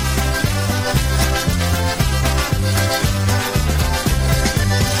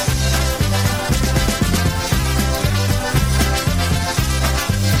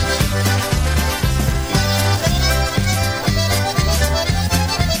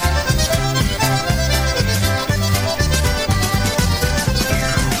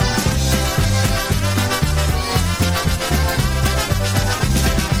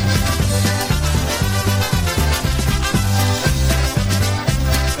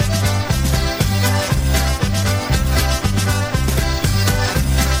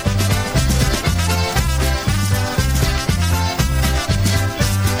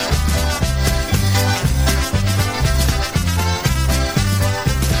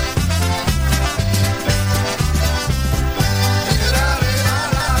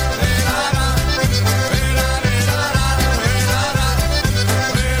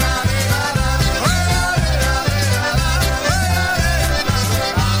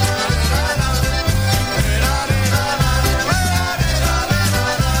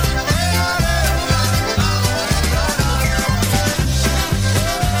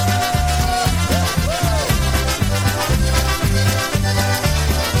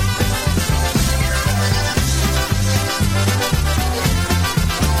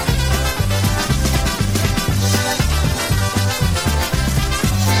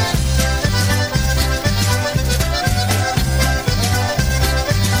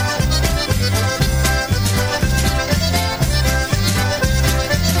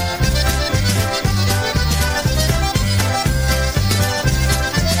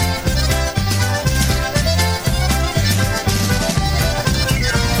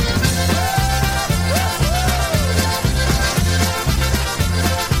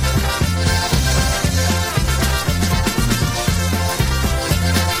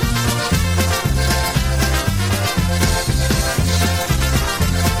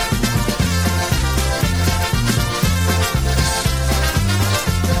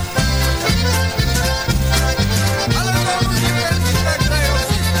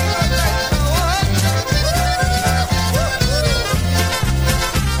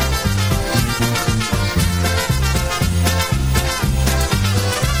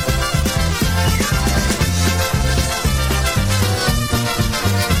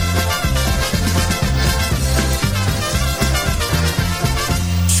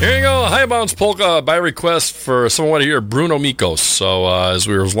 Here you go, High Bounce Polka by request for someone want to hear Bruno Mikos. So as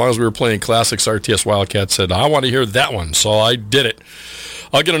long as we were playing classics, RTS Wildcat said, I want to hear that one. So I did it.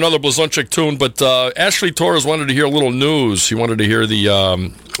 I'll get another Blazonczyk tune, but Ashley Torres wanted to hear a little news. He wanted to hear the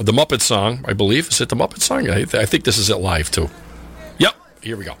Muppet song, I believe. Is it the Muppet song? I think this is it live, too. Yep,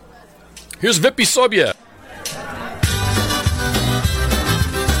 here we go. Here's Vipi Sobia.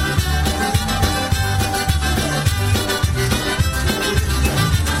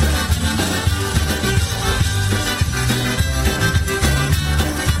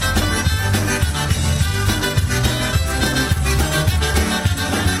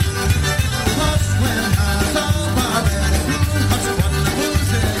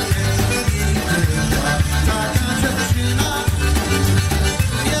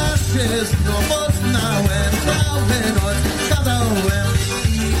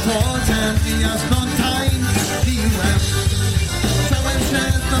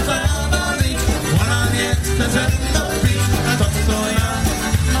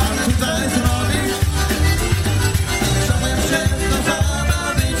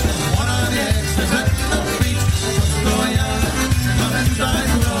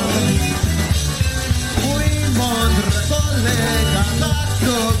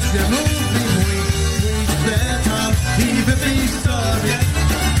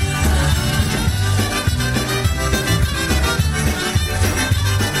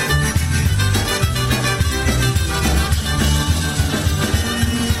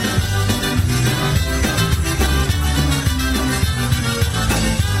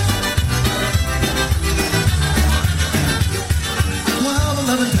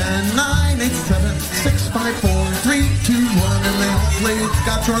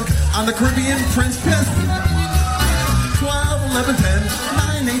 On the Caribbean Princess. 12, 11, 10,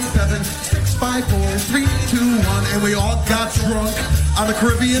 9, 8, 7, 6, 5, 4, 3, 2, 1. And we all got drunk on the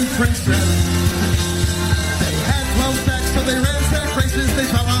Caribbean Princess. They had 12 stacks, so they ransacked races. They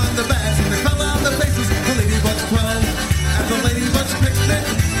fell on the backs and they fell on the faces. The Ladybugs 12 and the Ladybugs picnic.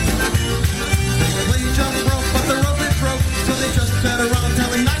 They played jump rope, but the rope is broke. So they just sat around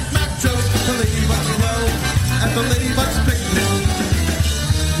telling knock-knock jokes. The Ladybugs 12 and the Ladybugs picnic.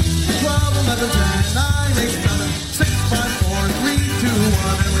 11, 10, 9, 8, 7, 6, 5, 4, 3, 2,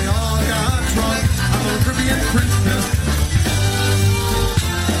 1, and we all got drunk on the Caribbean Princess.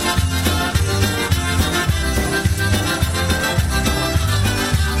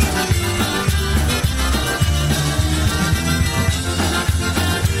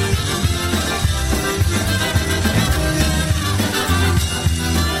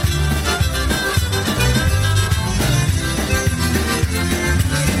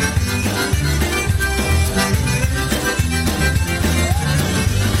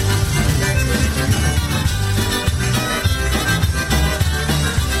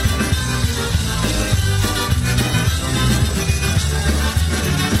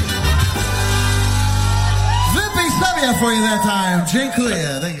 For you that time, Jay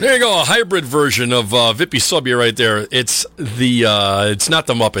Clear. There you go, a hybrid version of Vipi Sobia right there. It's it's not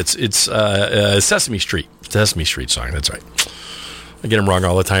the Muppets. It's Sesame Street. Sesame Street song. That's right. I get them wrong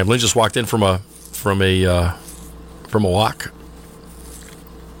all the time. Lynn just walked in from a walk.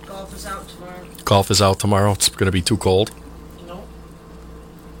 Golf is out tomorrow. Golf is out tomorrow. It's going to be too cold. Nope.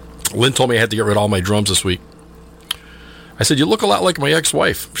 Lynn told me I had to get rid of all my drums this week. I said, you look a lot like my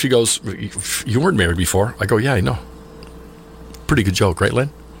ex-wife. She goes, you weren't married before. I go, yeah, I know. Pretty good joke, right,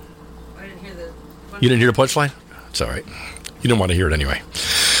 Lynn? I didn't hear the punchline. You didn't hear the punchline? It's all right. You don't want to hear it anyway.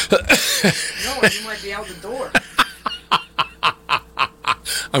 No, you might be out the door.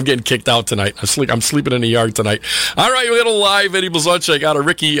 I'm getting kicked out tonight. I'm sleeping in the yard tonight. All right, we got a live Eddie Blazonczyk out of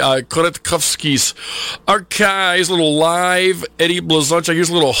Ricky Koretkowski's archives. A little live Eddie Blazonczyk. Here's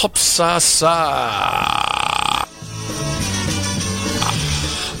a little hop-sa-sa.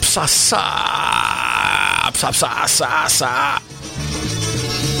 Hop-sa-sa. Hop-sa-sa-sa-sa.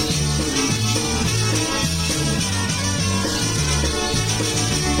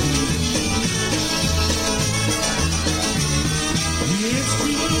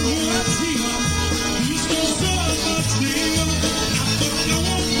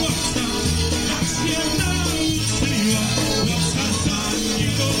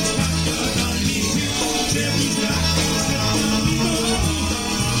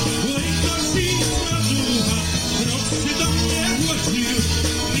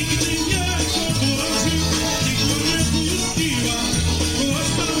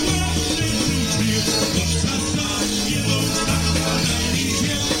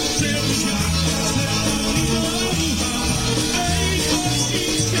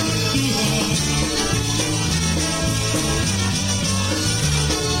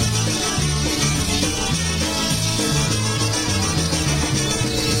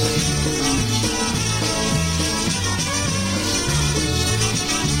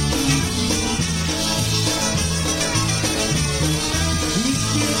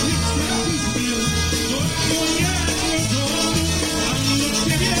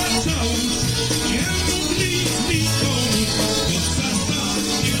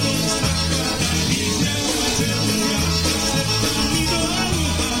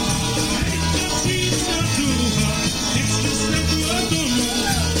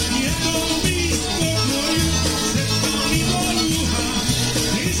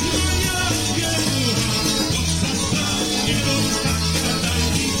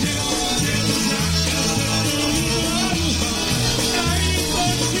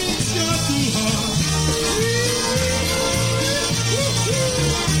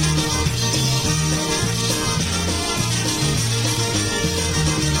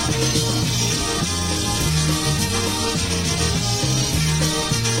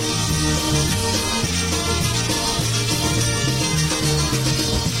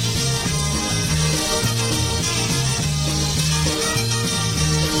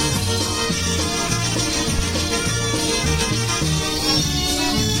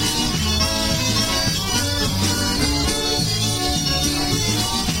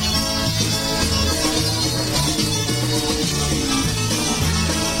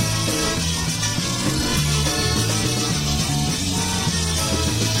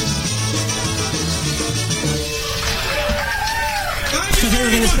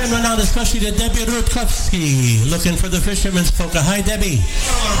 send one out especially to Debbie Rutkowski, looking for the Fisherman's Polka. Hi, Debbie.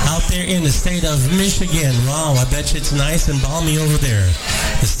 Out there in the state of Michigan. Wow, I bet you it's nice and balmy over there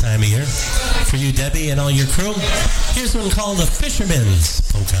this time of year. For you, Debbie, and all your crew, here's one called the Fisherman's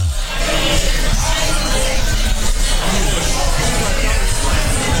Polka.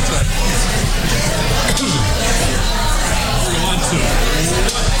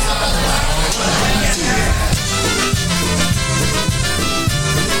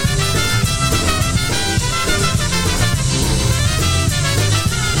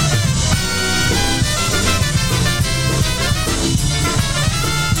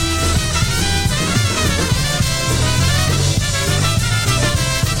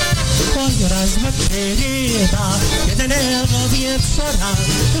 Raz wypierida jedynego wieczora,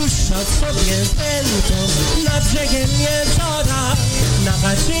 usiadł sobie z pętą na brzegiem jeziora. Na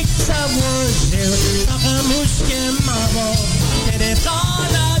hacik założył tachamuszkiem mało, kiedy to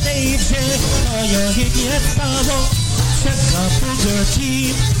nadejdzie, to ją hygnie cało. Czeka pół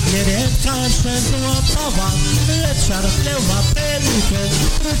godzin, nieredka się złapała, lecz szarpnęła pętą,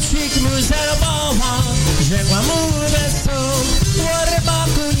 krucik mu zerwała. Rzekła mu wesoło, o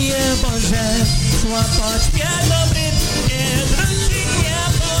rybaku nie Boże, złapać jedną rybkę, krucik nie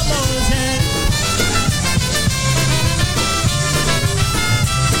pomoże.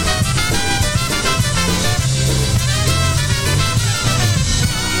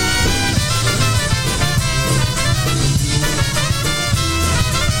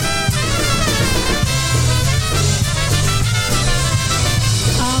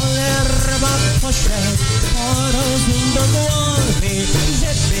 Poszedł porozum do głowy,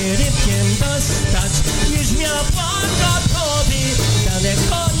 żeby rybkiem dostać, już miał pan gotowy.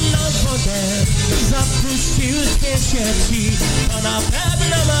 Daleko na wodę zapuścił dwie sieci, to na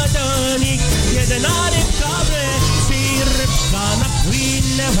pewno ma do nich jedna rybka wleci. Rybka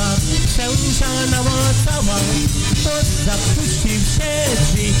napłynęła, przężana cała, to zapuścił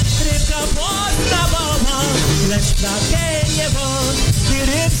sieci, rybka poznawała, lecz pragnienie wody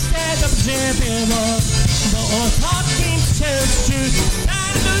rybce dobrze było, bo o takim szczęściu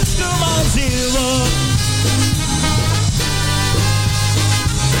serduszku marzyło.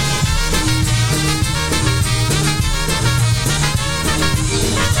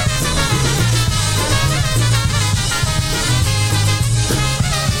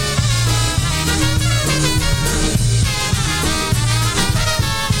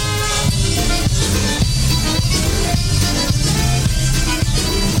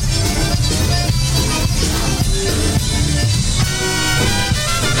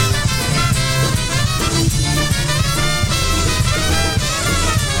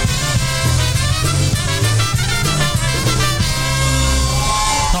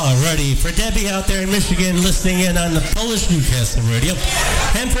 Alrighty, for Debbie out there in Michigan listening in on the Polish Newcastle radio,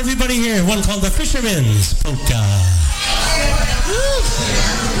 and for everybody here, one called the Fisherman's Polka.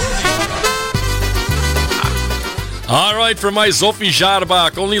 All right, for my Sophie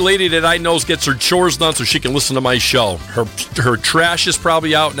Jarbach, only lady that I know gets her chores done so she can listen to my show. Her trash is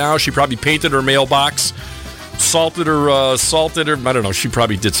probably out now. She probably painted her mailbox, salted her, I don't know, she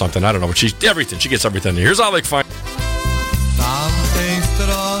probably did something. I don't know, but everything. She gets everything. Here's how I like fine. Tamtej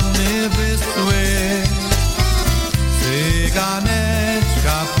strony Wisły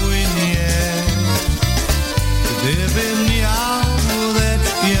cyganeczka płynie. Gdybym miał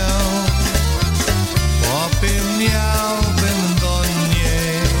łódeczkę, popłynąłbym do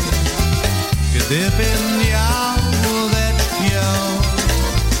niej. Gdybym miał łódeczkę,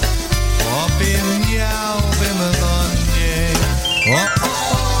 popłynąłbym do niej. O, o.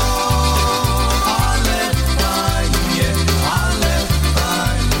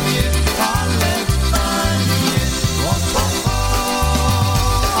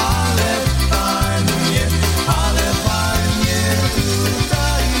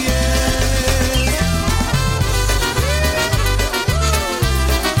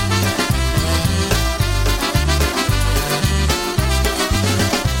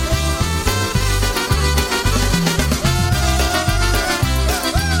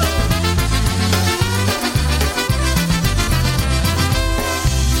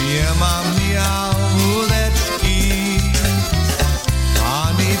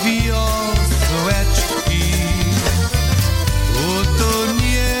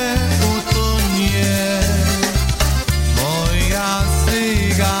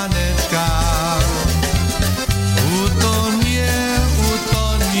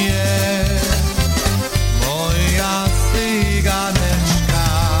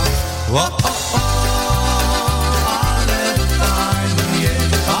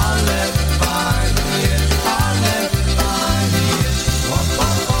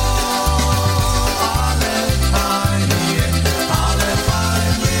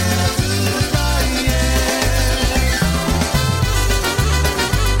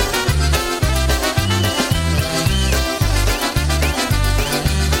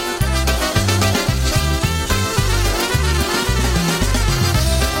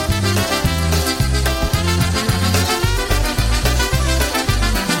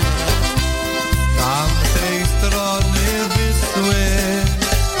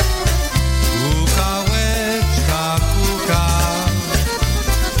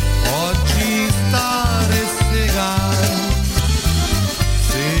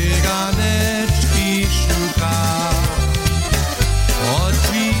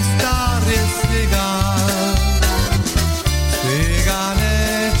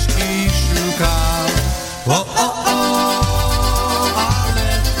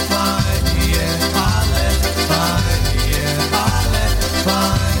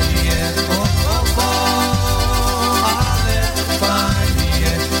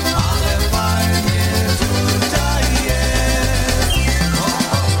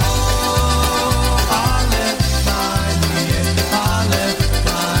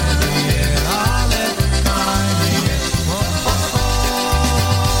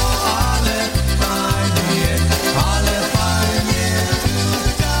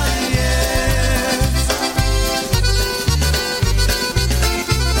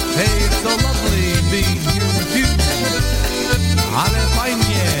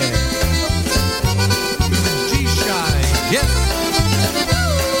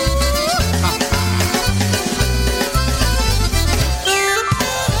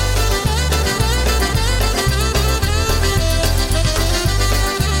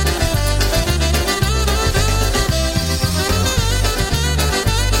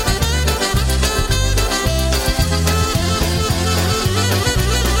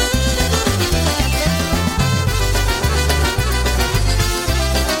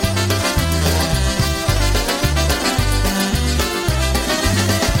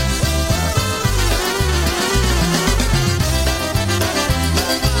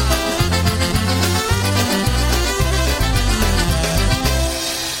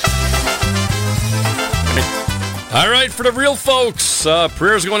 All right, for the real folks,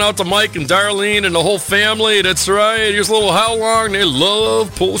 prayers going out to Mike and Darlene and the whole family. That's right. Here's a little How Long They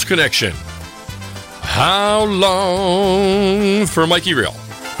Love Polish Connection. How long for Mikey Real.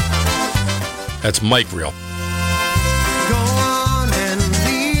 That's Mike Real. Go on and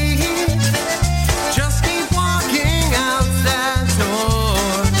leave. Just keep walking out that door.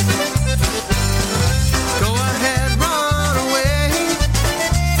 Go ahead, run away.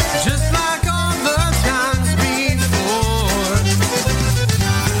 Just like all the times before.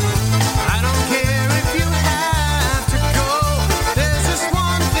 I don't care if you have to go. There's just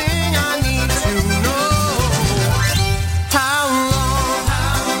one thing I need to know. How long,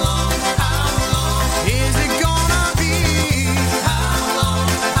 how long, how long is it gonna be? How long,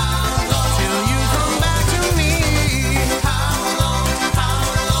 till you come back to me? How long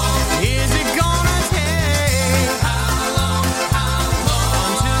is it gonna take? How long,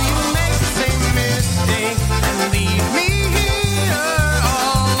 until you make the same mistake and leave me here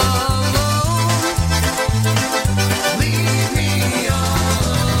all alone? Leave me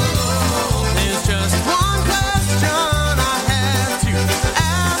all alone. There's just one question I have to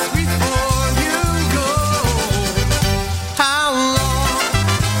ask before you go. How long?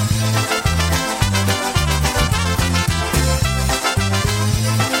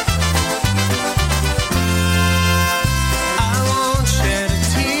 I won't shed a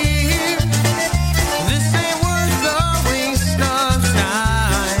tear. This ain't worth the waste of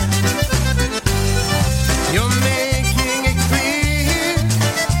time. You're making it clear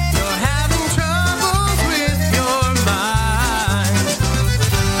you're having troubles with your mind.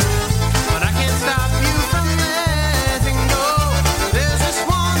 But I can't stop you from letting go. There's just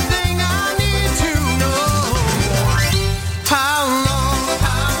one thing I need to know. How long,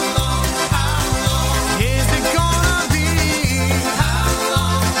 is it gonna be? How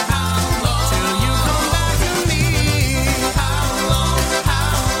long, till you come back to me? How long,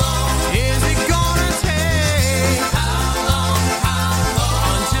 is it gonna take? How long,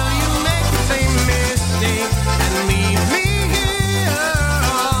 until you make the same mistake and leave me here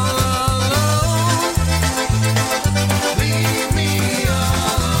all alone? Leave me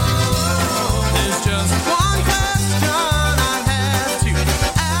all alone. There's just one question I have to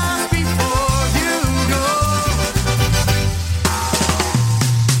ask before you go.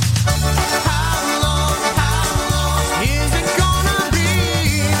 How long, is it gonna be?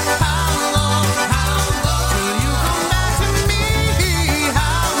 How long, till you come back to me?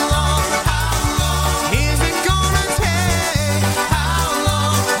 How long, is it gonna take? How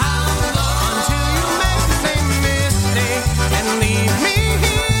long, until you make the same mistake and leave me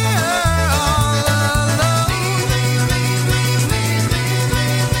here all alone? Leave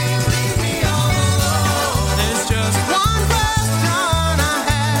me all alone. There's just one question I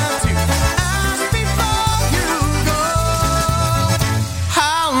have to ask before you go.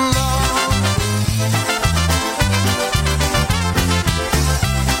 How long?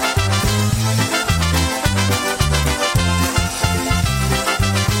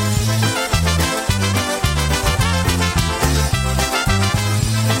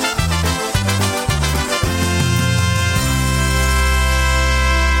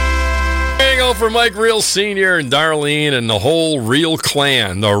 Hang out for Mike Real Sr. and Darlene and the whole Real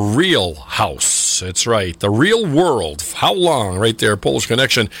clan, the Real House. That's right, the Real World. How long? Right there, Polish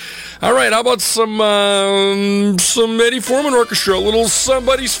Connection. All right, how about some Eddie Foreman Orchestra, a little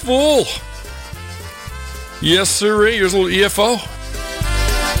Somebody's Fool. Yes, sir. Here's a little EFO.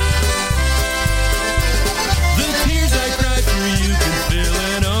 The tears I cry for you can fill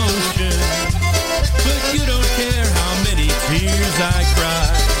an ocean, but you don't care how many tears I cry.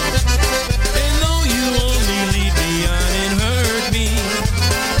 And though you only lead me on and hurt me,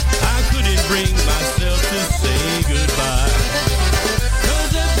 I couldn't bring myself to say goodbye.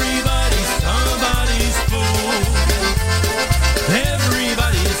 'Cause everybody's somebody's fool.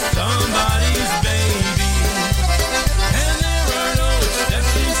 Everybody's somebody's baby. And there are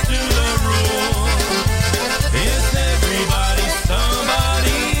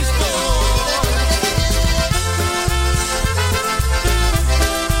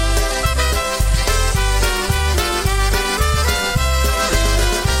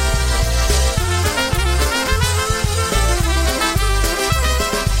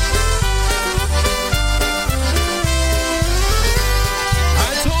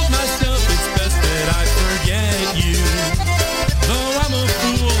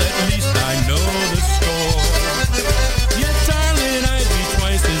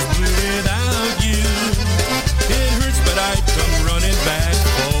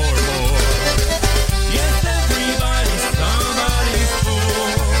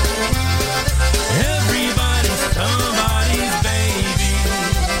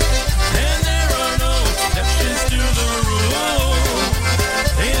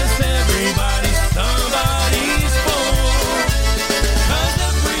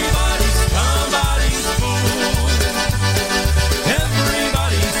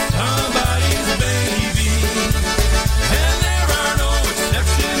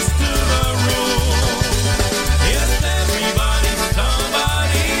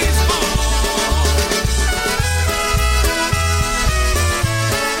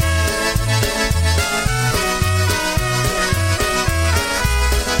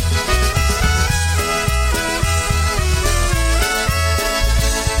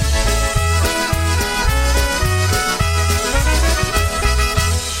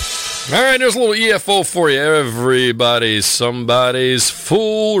All right, there's a little EFO for you. Everybody's somebody's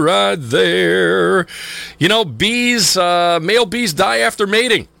fool right there. You know, bees, male bees die after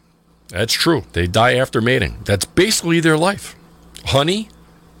mating. That's true. They die after mating. That's basically their life. Honey,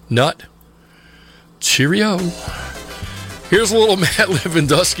 nut, cheerio. Here's a little Matt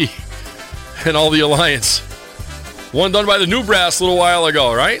Lewandowski and all the Alliance. One done by the New Brass a little while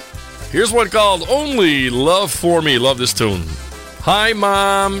ago, right? Here's one called Only Love For Me. Love this tune. Hi,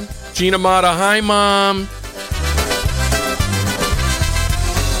 Mom. Gina Mata, hi, Mom.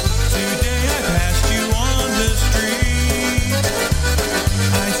 Today I passed you on the street.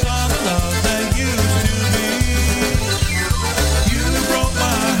 I saw the love that used to be. You broke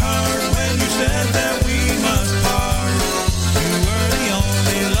my heart when you said that we must part. You were the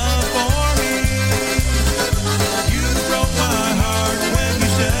only love for me. You broke my heart when you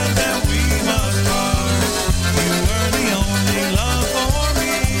said that we must part. You were the only love for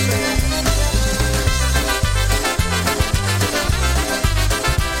me.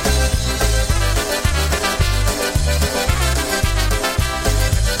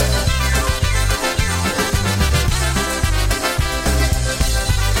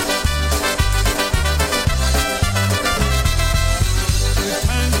 The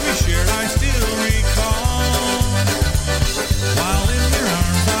times we shared I still recall. While in your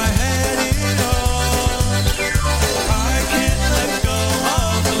arms I had it all. I can't let go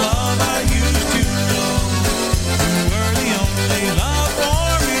of the love I used to know. You were the only love for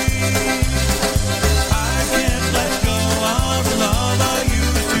me. I can't let go of the love I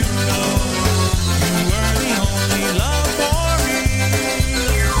used to know. You were the only love for me.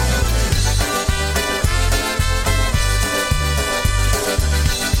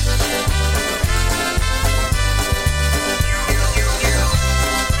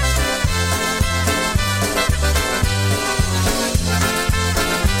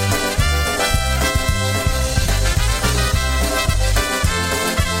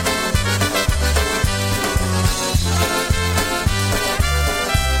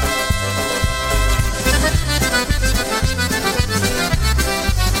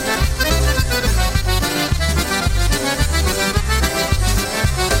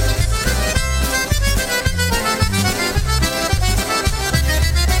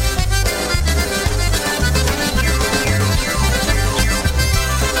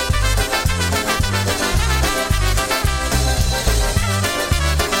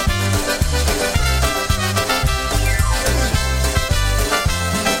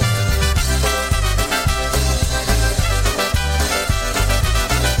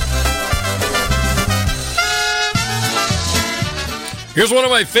 Here's one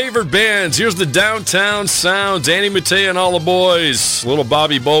of my favorite bands. Here's the Downtown Sounds. Annie Mattea and all the boys. Little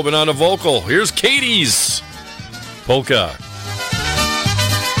Bobby Bobin on the vocal. Here's Katie's Polka.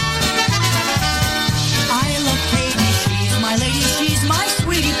 I love Katie, she's my lady, she's my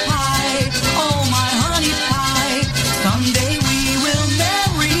sweetie pie. Oh, my honey pie. Someday we will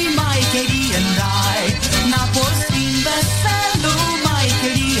marry, my Katie and I. Na polskim weselu, my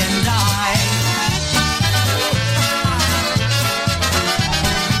Katie and I.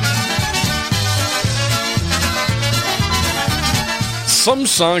 Some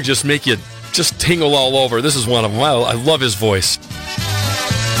songs just make you just tingle all over. This is one of them. I love his voice.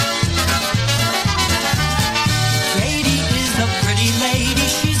 Katie is a pretty lady,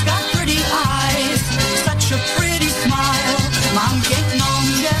 she's got pretty eyes, such a pretty smile. Mam piękną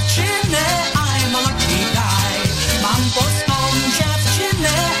dziewczynę, I'm a lucky guy. Mam polską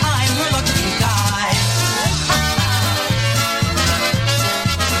dziewczynę, I'm a lucky guy.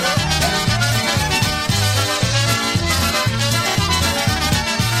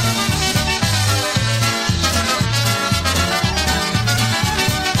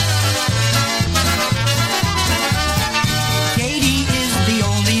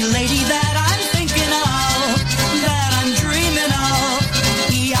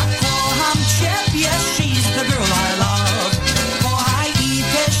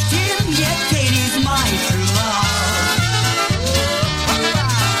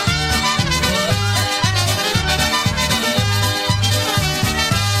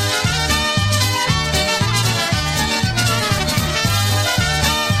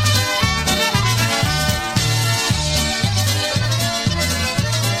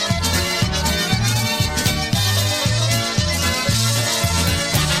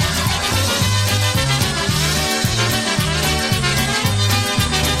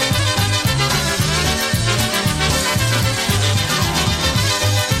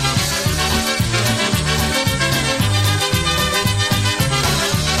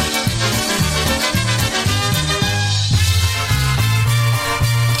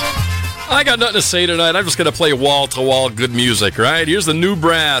 I got nothing to say tonight. I'm just going to play wall-to-wall good music, right? Here's the new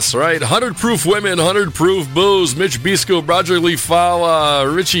brass, right? 100 Proof Women, 100 Proof Booze, Mitch Bisco, Roger Lee Fowler,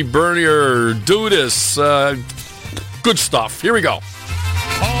 Richie Bernier, Dudis. Good stuff. Here we go.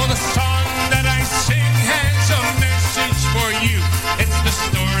 Oh, the song that I sing has a message for you. It's the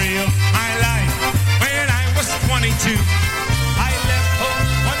story of my life when I was 22. I left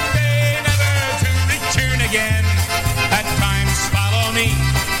home one day, never to return again. At times follow me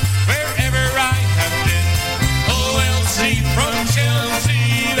wherever I have been. Oh, Elsie from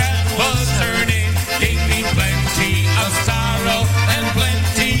Chelsea, that was her name, gave me plenty of sorrow and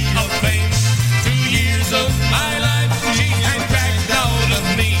plenty of pain. 2 years of my life she had dragged out of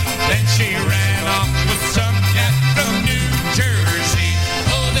me. Then she ran off with some cat from New Jersey.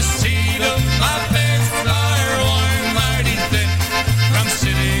 Oh, the seat of my pants are worn mighty thin from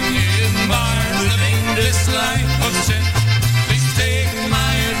sitting in bars living this life of sin. Please take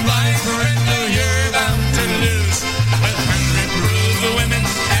my advice, or you're bound to lose with 100 Proof Women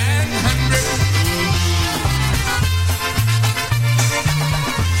and 100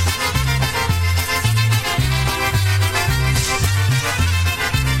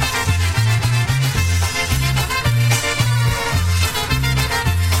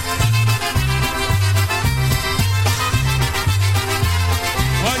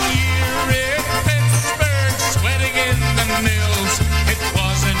 1 year in Pittsburgh, sweating in the mills. It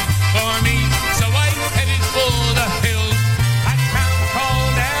wasn't for me, so I headed for the hills. A town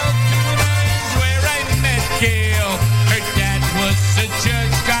called Altoona, where I met Gail. Her dad was a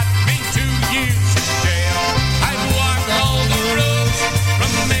judge, got me 2 years in jail. I walked all the roads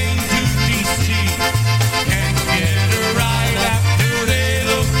from Maine to D.C. Can't get a ride after they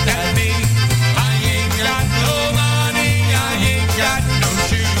looked at me. I ain't got no money, I ain't got no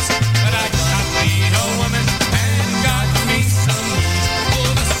shoes, but I got me a woman and got me some booze.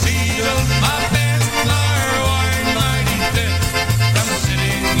 Oh, the seat of my pants are worn mighty thin from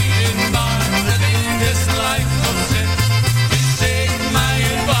sitting in bars living this life of sin. Please take my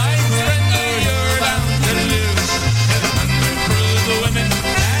advice, friend, or you're bound to lose with 100 Proof Women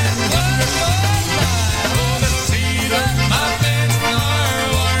and 100 Oh, the seat of my pants are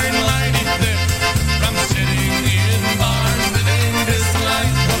worn mighty thin from sitting in bars living this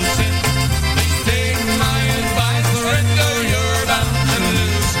life of sin. Please take my advice, friend, or you're bound to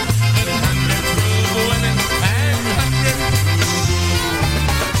lose with 100 Proof Women and 100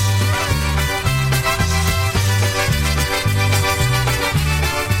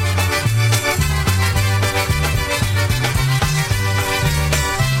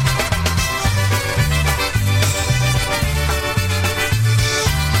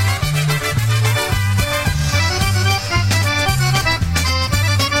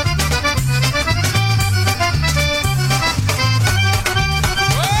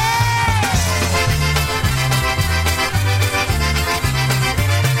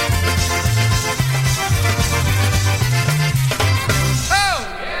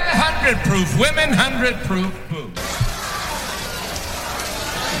 100 Proof Women, 100 Proof Booze.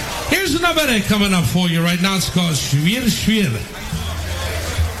 Here's another day coming up for you right now. It's called Schwier Schwier.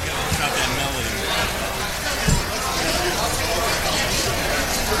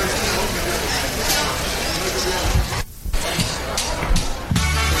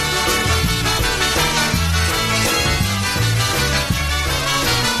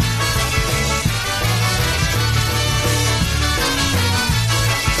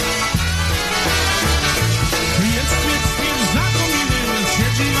 Jest znakomity,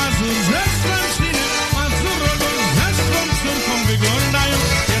 siedzi Mazur ze swym synem, Mazur ze swą córką.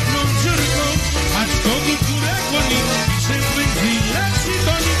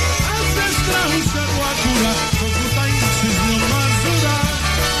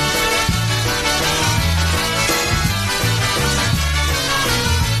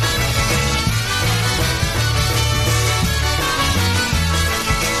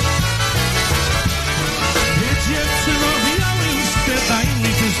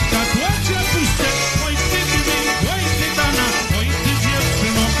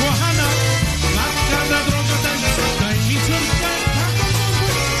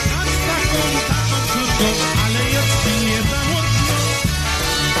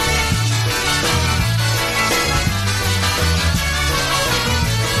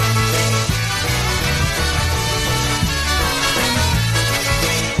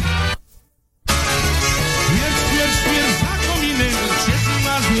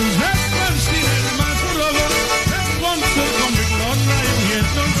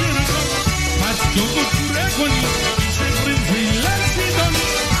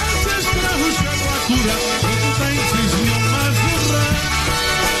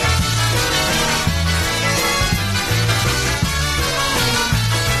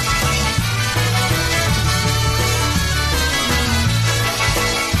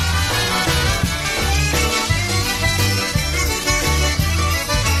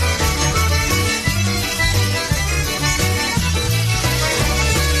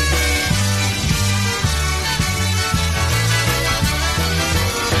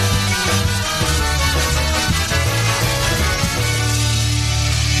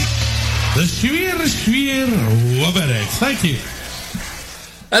 The Schwier Oberek. Thank you.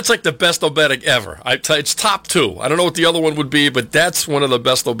 That's like the best oberek ever. It's top two. I don't know what the other one would be, but that's one of the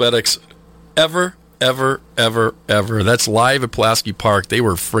best obereks ever. That's live at Pulaski Park. They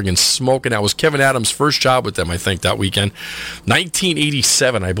were friggin' smoking. That was Kevin Adams' first job with them, I think, that weekend.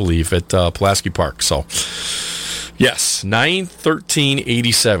 1987, I believe, at Pulaski Park. So, yes,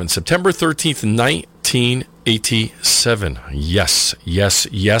 9/13/87. September 13th, 1987. Yes.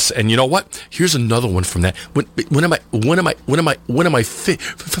 And you know what? Here's another one from that. One of my favorite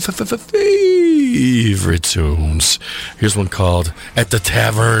tunes. Here's one called "At the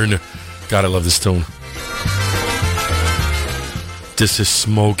Tavern." God, I love this tune. This is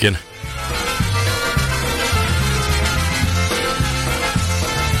smoking.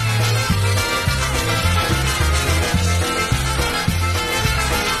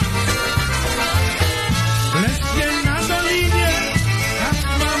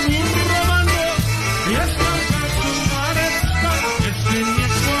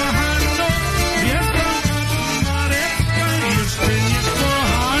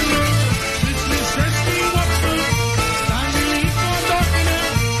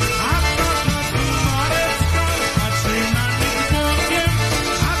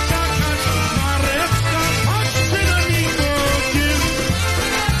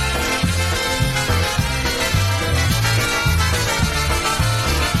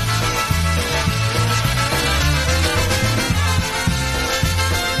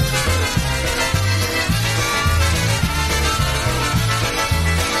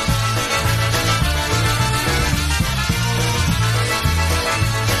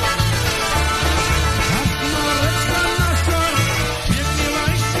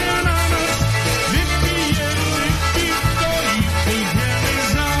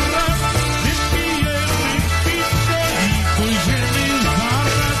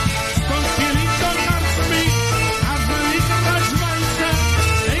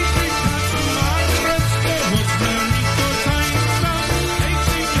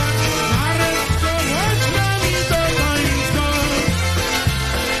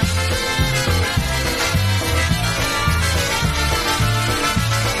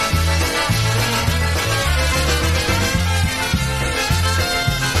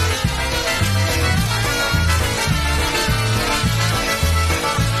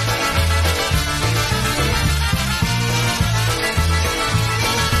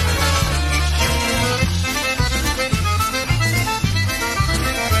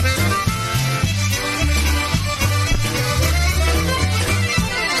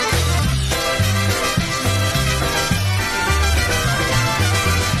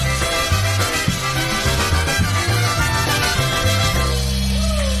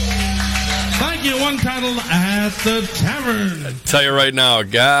 Titled At the Tavern. I tell you right now,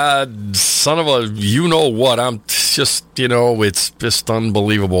 God, son of a, you know what? I'm just, it's just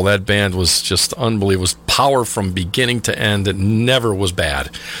unbelievable. That band was just unbelievable. It was power from beginning to end. It never was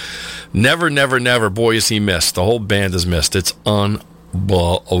bad. Never. Boy, is he missed. The whole band is missed. It's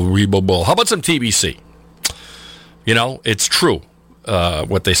unbelievable. How about some TBC? It's true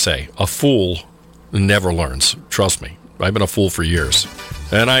what they say. A fool never learns. Trust me. I've been a fool for years,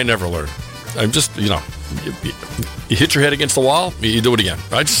 and I never learn. I'm just, you hit your head against the wall, you do it again.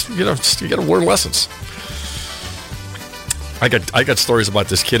 I just, you got to learn lessons. I got stories about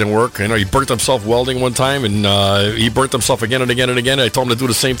this kid in work. He burnt himself welding one time, and he burnt himself again and again and again. I told him to do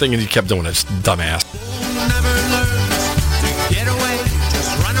the same thing, and he kept doing it. It's dumbass. Never learns to get away,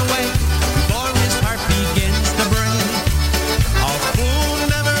 just run away before his heart begins to break. A fool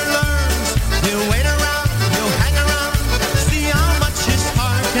never learns. He'll wait around, he'll hang around, see how much his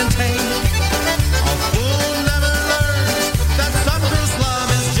heart can take. A fool never learns that some girls' love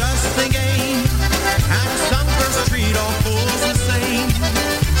is just a game, and some girls treat all fools the same.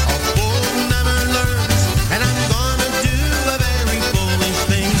 A fool never learns, and I'm gonna do a very foolish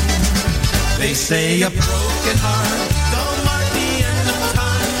thing. They say a broken heart don't mark the end of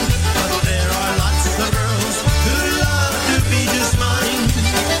time, but there are lots of girls who love to be just mine.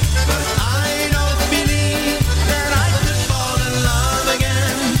 But I don't believe that I could fall in love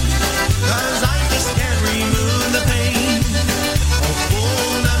again, 'cause I just can't remove the pain. A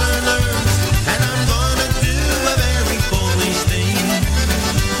fool never learns, and I'm gonna do a very foolish thing.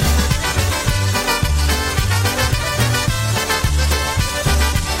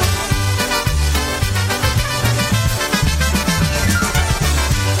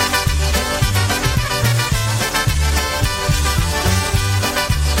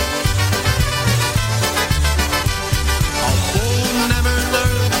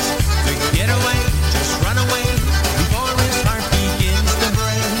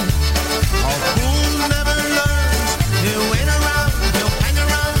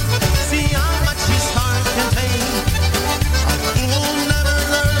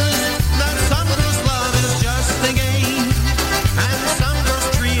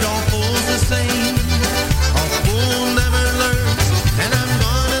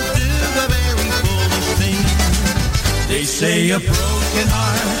 a broken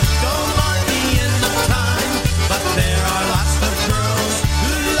heart don't mark the end of time, but there are lots of girls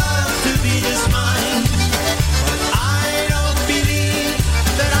who love to be just mine. But I don't believe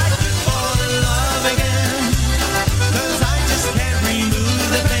that I could fall in love again, 'cause I just can't remove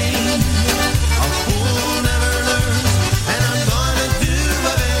the pain. A fool never learns, and I'm gonna do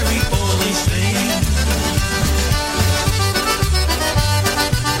a very foolish thing.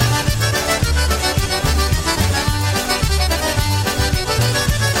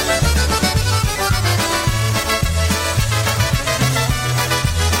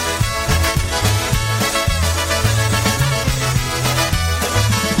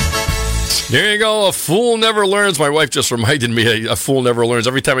 There you go. A fool never learns. My wife just reminded me a fool never learns.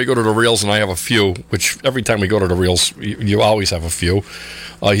 Every time we go to the reels, and I have a few, which every time we go to the reels, you always have a few.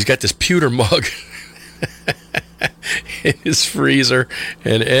 He's got this pewter mug in his freezer,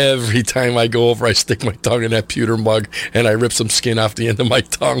 and every time I go over, I stick my tongue in that pewter mug, and I rip some skin off the end of my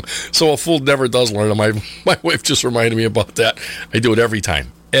tongue. So a fool never does learn. My wife just reminded me about that. I do it every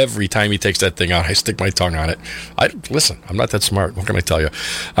time. Every time he takes that thing out, I stick my tongue on it. Listen, I'm not that smart. What can I tell you?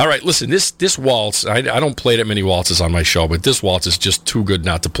 All right, listen, this waltz, I don't play that many waltzes on my show, but this waltz is just too good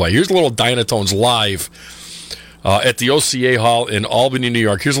not to play. Here's a little Dynatones live at the OCA Hall in Albany, New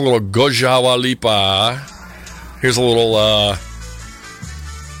York. Here's a little Gojawa Lipa. Here's a little,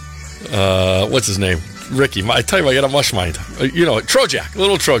 what's his name? Ricky. I tell you, I got a mush mind. Trojak, a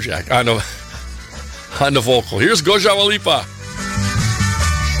little Trojak on the vocal. Here's Gojawa Lipa.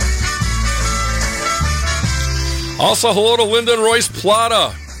 Also, hello to Linda and Royce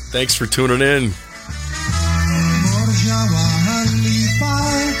Plata. Thanks for tuning in.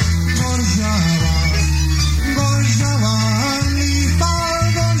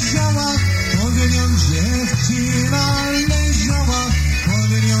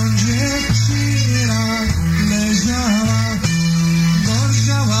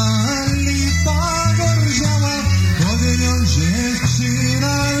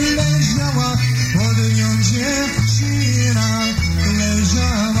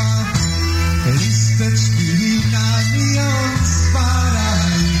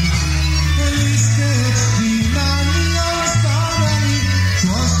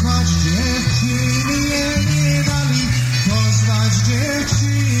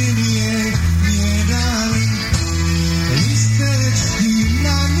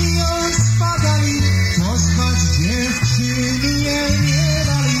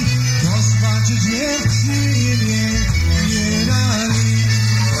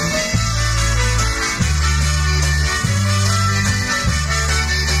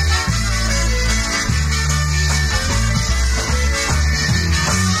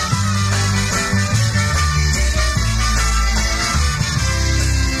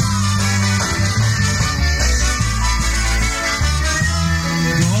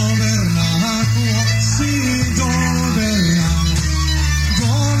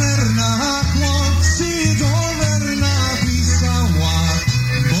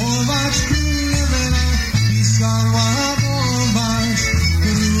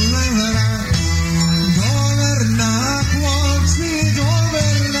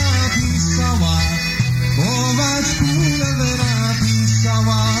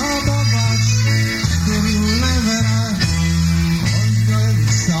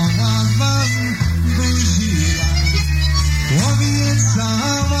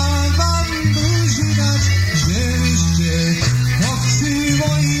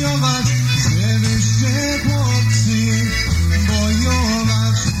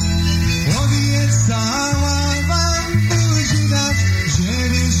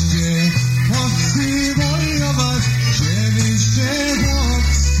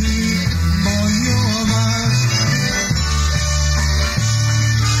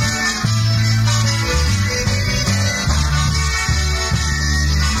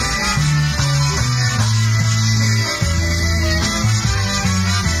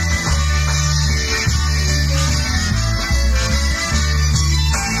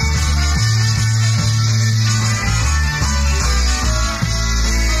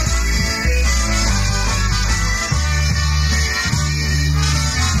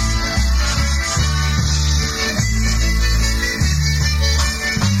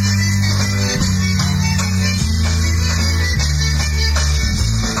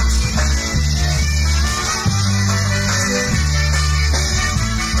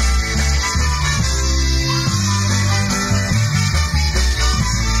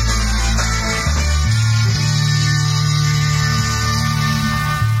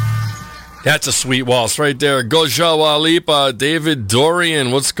 That's a sweet waltz right there. Gojawa Lipa, David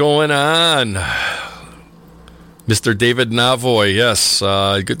Dorian, what's going on? Mr. David Navoy, yes,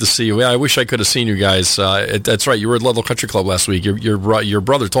 good to see you. Yeah, I wish I could have seen you guys. That's right, you were at Ludlow Country Club last week. Your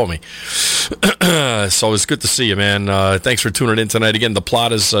brother told me. So it's good to see you, man. Thanks for tuning in tonight. Again, the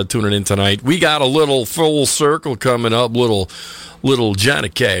plot is tuning in tonight. We got a little full circle coming up, little Johnny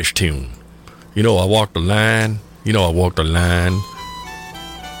Cash tune. You know I walked the line. You know I walked the line.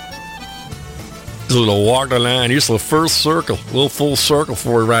 Just a little walk the line. Here's the first circle, a little full circle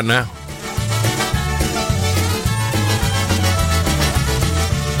for you right now.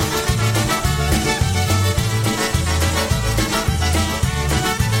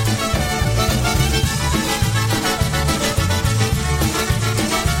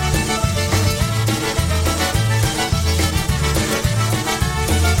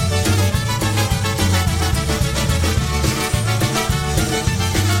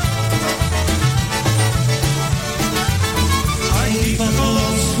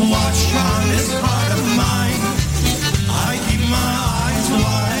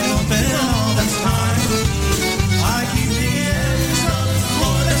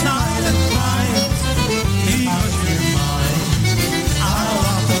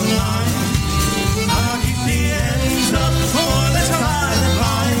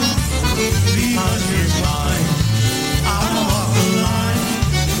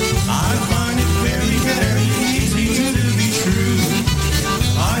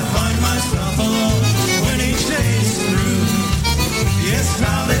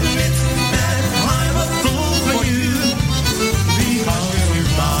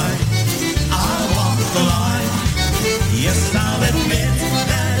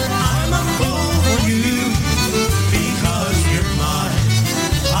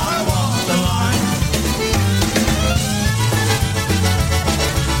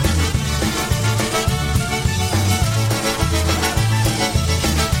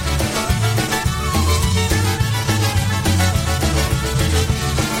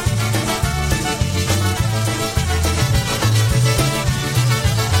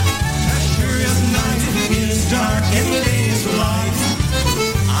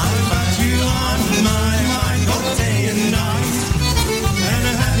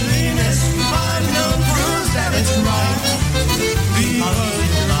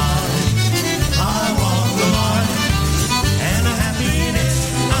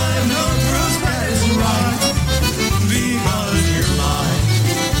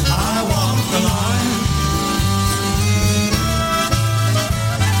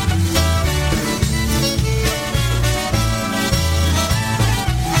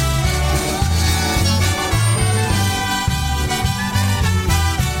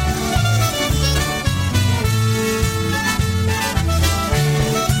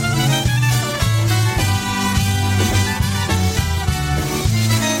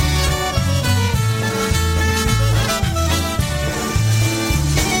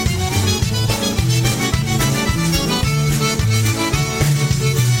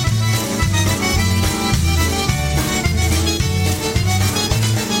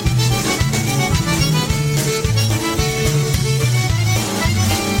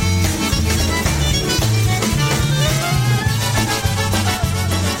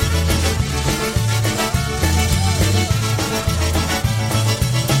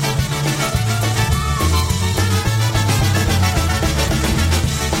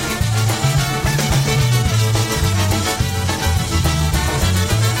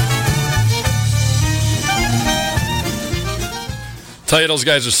 Titles,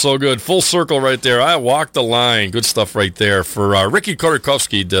 guys, are so good. Full circle right there. I walked the line. Good stuff right there. For Ricky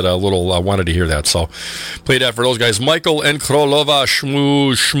Korakovsky did a little, wanted to hear that. So played that for those guys. Michael and Krolova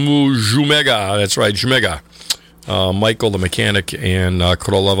Shmu Jumega. That's right, Jumega. Michael, the mechanic, and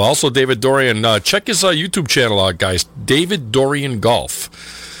Krolova. Also, David Dorian. Check his YouTube channel out, guys. David Dorian Golf.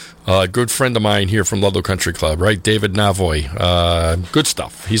 Good friend of mine here from Ludlow Country Club, right? David Navoy. Good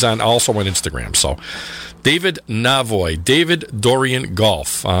stuff. He's also on Instagram. So David Navoy, David Dorian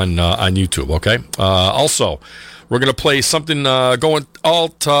Golf on YouTube, okay? Also, we're going to play something going all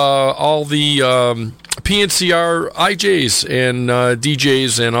the PNCR IJs and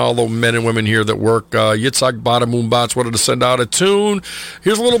DJs and all the men and women here that work. Yitzhak Bada Moonbots wanted to send out a tune.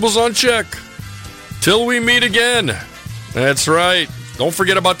 Here's a little Bazonchek. Till we meet again. That's right. Don't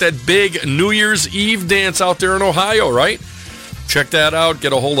forget about that big New Year's Eve dance out there in Ohio, right? Check that out.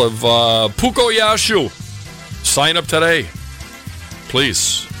 Get a hold of Puko Yashu. Sign up today,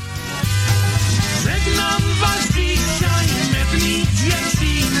 please. Żegnam was dzisiaj, metni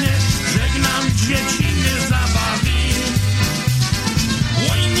dzieciny, żegnam dzieciny zabawy.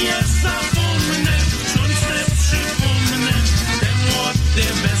 Oj, nie zapomnę, wciąż se przypomnę te młode,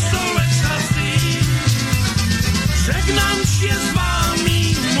 wesołe czasy.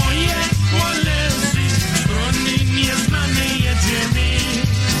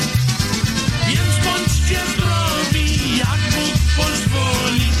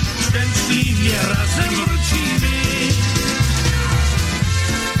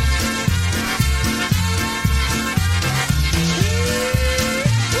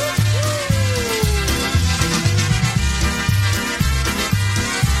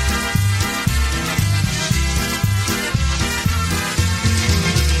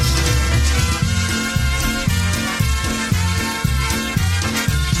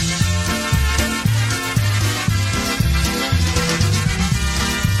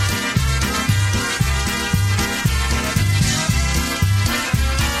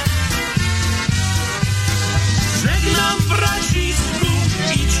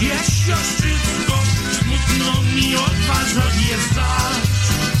 wszystko smutno mi o twarz odjeżdżać.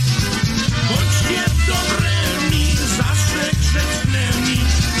 Bądźcie dobrymi, zawsze grzecznymi,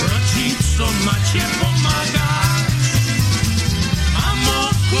 rodzicom macie pomagać. Mamo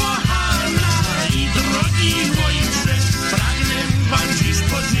kochana i drogi ojcze, pragnę wam dziś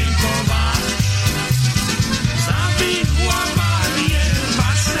podziękować za wychowanie,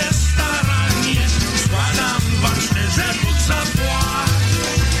 wasze staranie. Składam wam szczerze Bóg zapłać.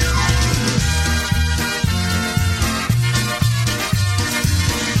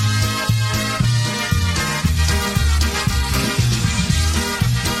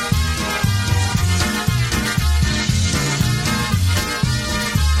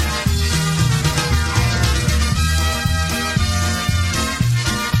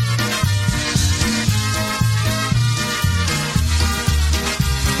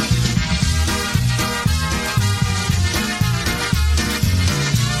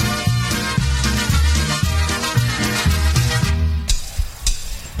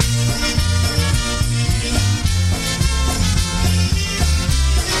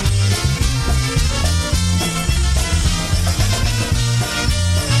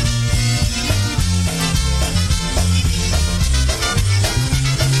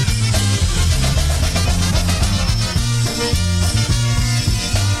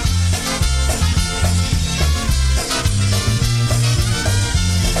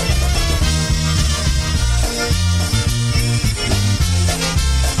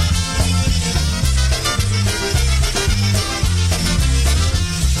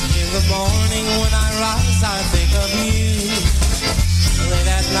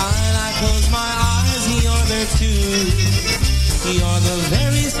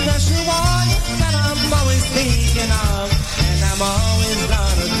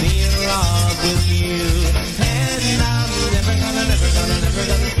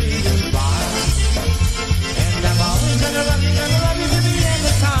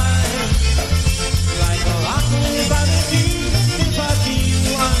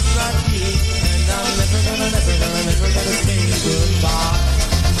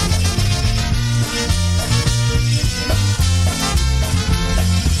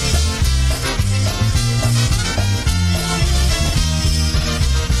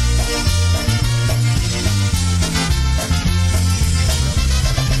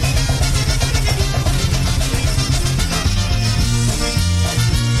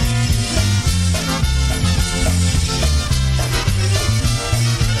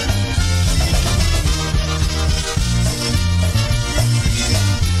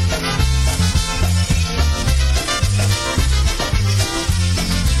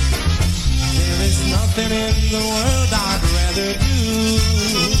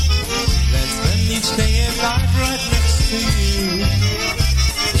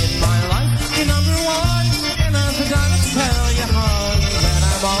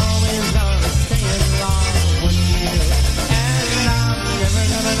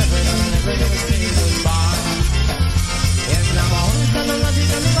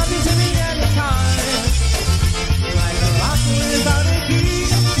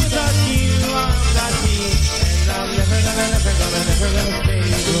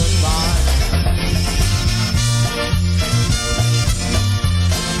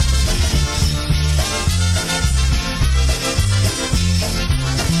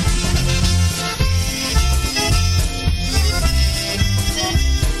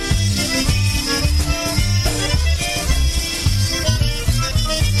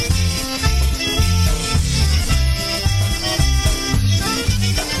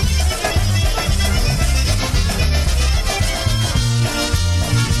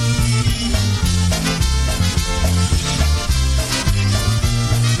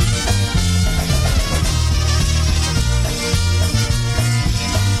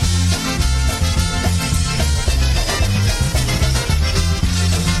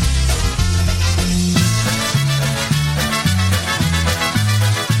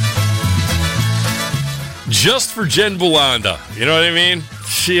 Just for Jen Bulanda. You know what I mean?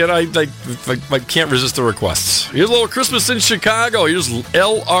 Shit, I can't resist the requests. Here's a little Christmas in Chicago. Here's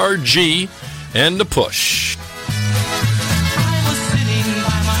LRG and The Push. I was sitting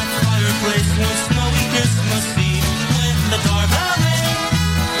by my fireplace one snowy Christmas Eve when the doorbell rang.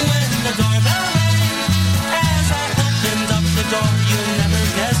 As I opened up the door, you'll never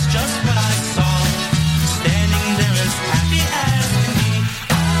guess just what I saw. Standing there as happy as can be,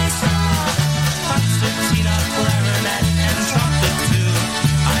 I saw concertina, clarinet, and trumpet too.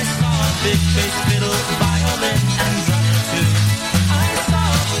 I saw a big bass fiddle, violin, and drummer too. I saw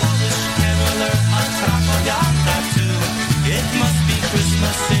a Polish caroler, a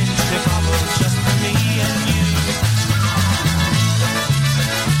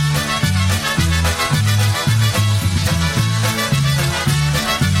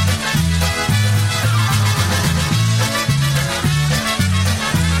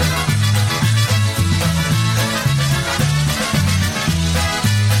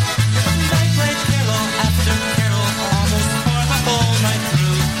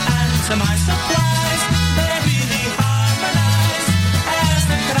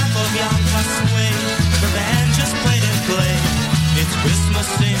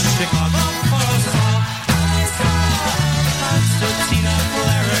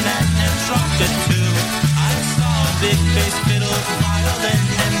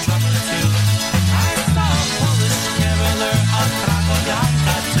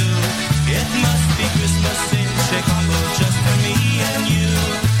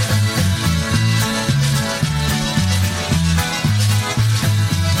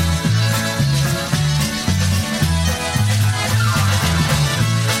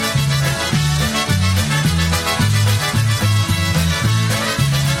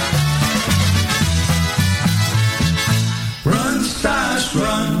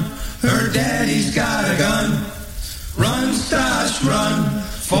her daddy's got a gun. Run, Stash, run,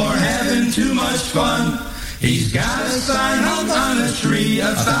 for having too much fun. He's got a sign hung on a tree,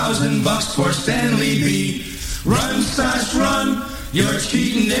 $1,000 for Stanley B. Run, Stash, run, your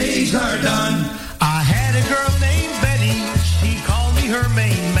cheating days are done. I had a girl named Betty, she called me her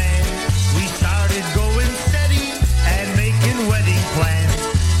main man. We started going steady and making wedding plans.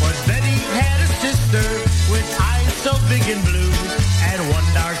 But Betty had a sister with eyes so big and blue. And one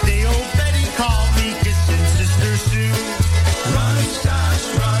dark day old Betty called me kissing Sister Sue. Run, Stash,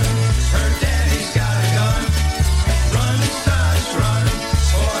 run, her daddy's got a gun. Run, Stash, run,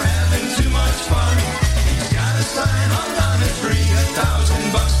 for having too much fun. He's got a sign hung on a tree,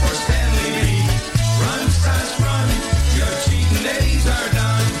 $1,000 for Stanley B. Run, Stash, run, your cheating days are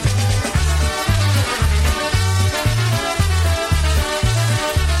done.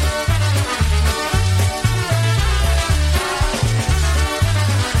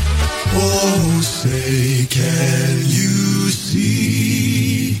 Oh, say, can you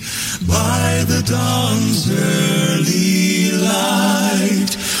see by the dawn's early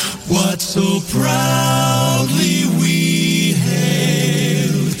light what so proudly we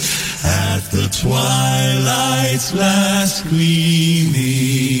hailed at the twilight's last gleaming,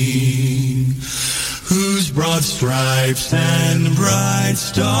 whose broad stripes and bright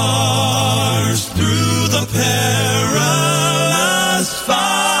stars through the perilous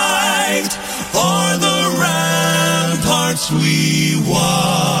fight o'er the ramparts we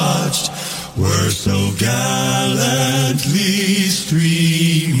watched were so gallantly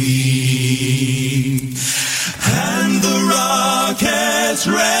streaming, and the rocket's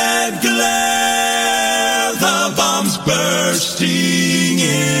red glare, the bombs bursting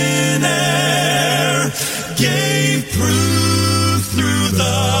in air, gave proof through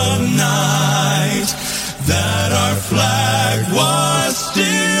the night that our flag was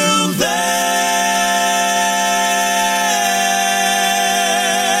still there.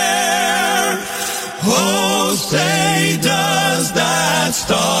 Oh, say, does that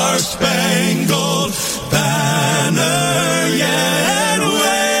star-spangled banner yet wave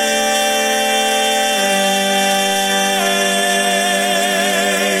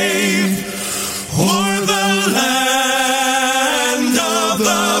o'er the land of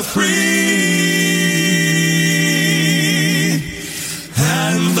the free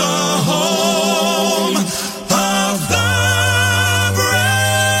and the home of the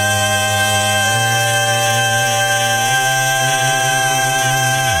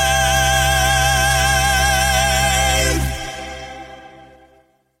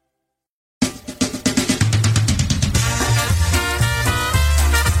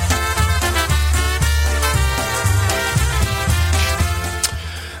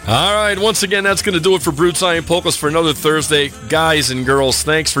All right, once again, that's going to do it for Brew Time Polkas for another Thursday. Guys and girls,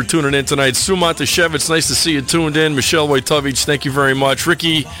 thanks for tuning in tonight. Sue Montashevitz, nice to see you tuned in. Michelle Wojtovich, thank you very much.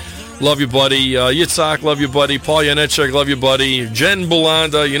 Ricky, love you, buddy. Yitzhak, love you, buddy. Paul Janecek, love you, buddy. Jen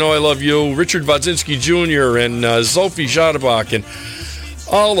Bulanda, you know I love you. Richard Wadzinski Jr. and Zofie Jadabach and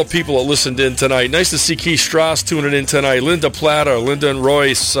all the people that listened in tonight. Nice to see Keith Strauss tuning in tonight. Linda Plata, Linda and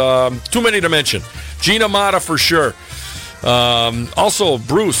Royce. Too many to mention. Gina Mata for sure. Also,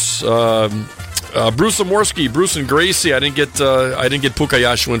 Bruce Zamorsky, Bruce and Gracie. I didn't get Puka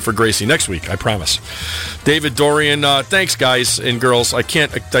Yashwin for Gracie next week. I promise. David Dorian. Thanks, guys and girls. I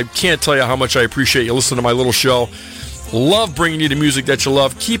can't tell you how much I appreciate you listening to my little show. Love bringing you the music that you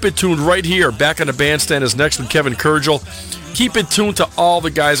love. Keep it tuned right here. Back on the Bandstand is next with Kevin Kurgel. Keep it tuned to all the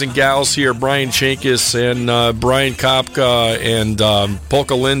guys and gals here, Brian Chankis and Brian Kopka and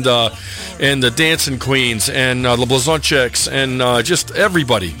Polka Linda and the Dancing Queens and the Blazonczyks and just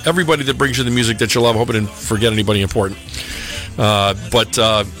everybody that brings you the music that you love. I hope I didn't forget anybody important. But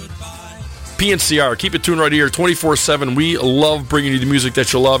PNCR, keep it tuned right here, 24/7. We love bringing you the music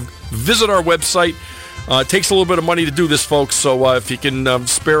that you love. Visit our website. It takes a little bit of money to do this, folks, so if you can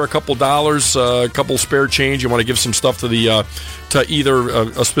spare a couple dollars, a couple spare change, you want to give some stuff to the to either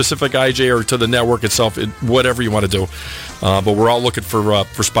a specific IJ or to the network itself, whatever you want to do. But we're all looking for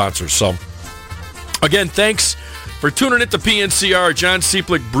sponsors. So, again, thanks for tuning in to PNCR. John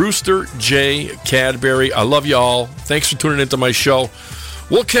Seeplick, Brewster J. Cadbury. I love you all. Thanks for tuning into my show.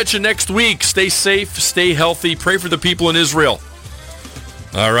 We'll catch you next week. Stay safe, stay healthy. Pray for the people in Israel.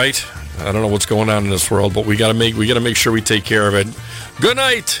 All right. I don't know what's going on in this world, but we gotta make sure we take care of it. Good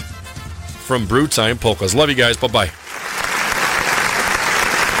night from Brew Time Polkas. Love you guys. Bye-bye.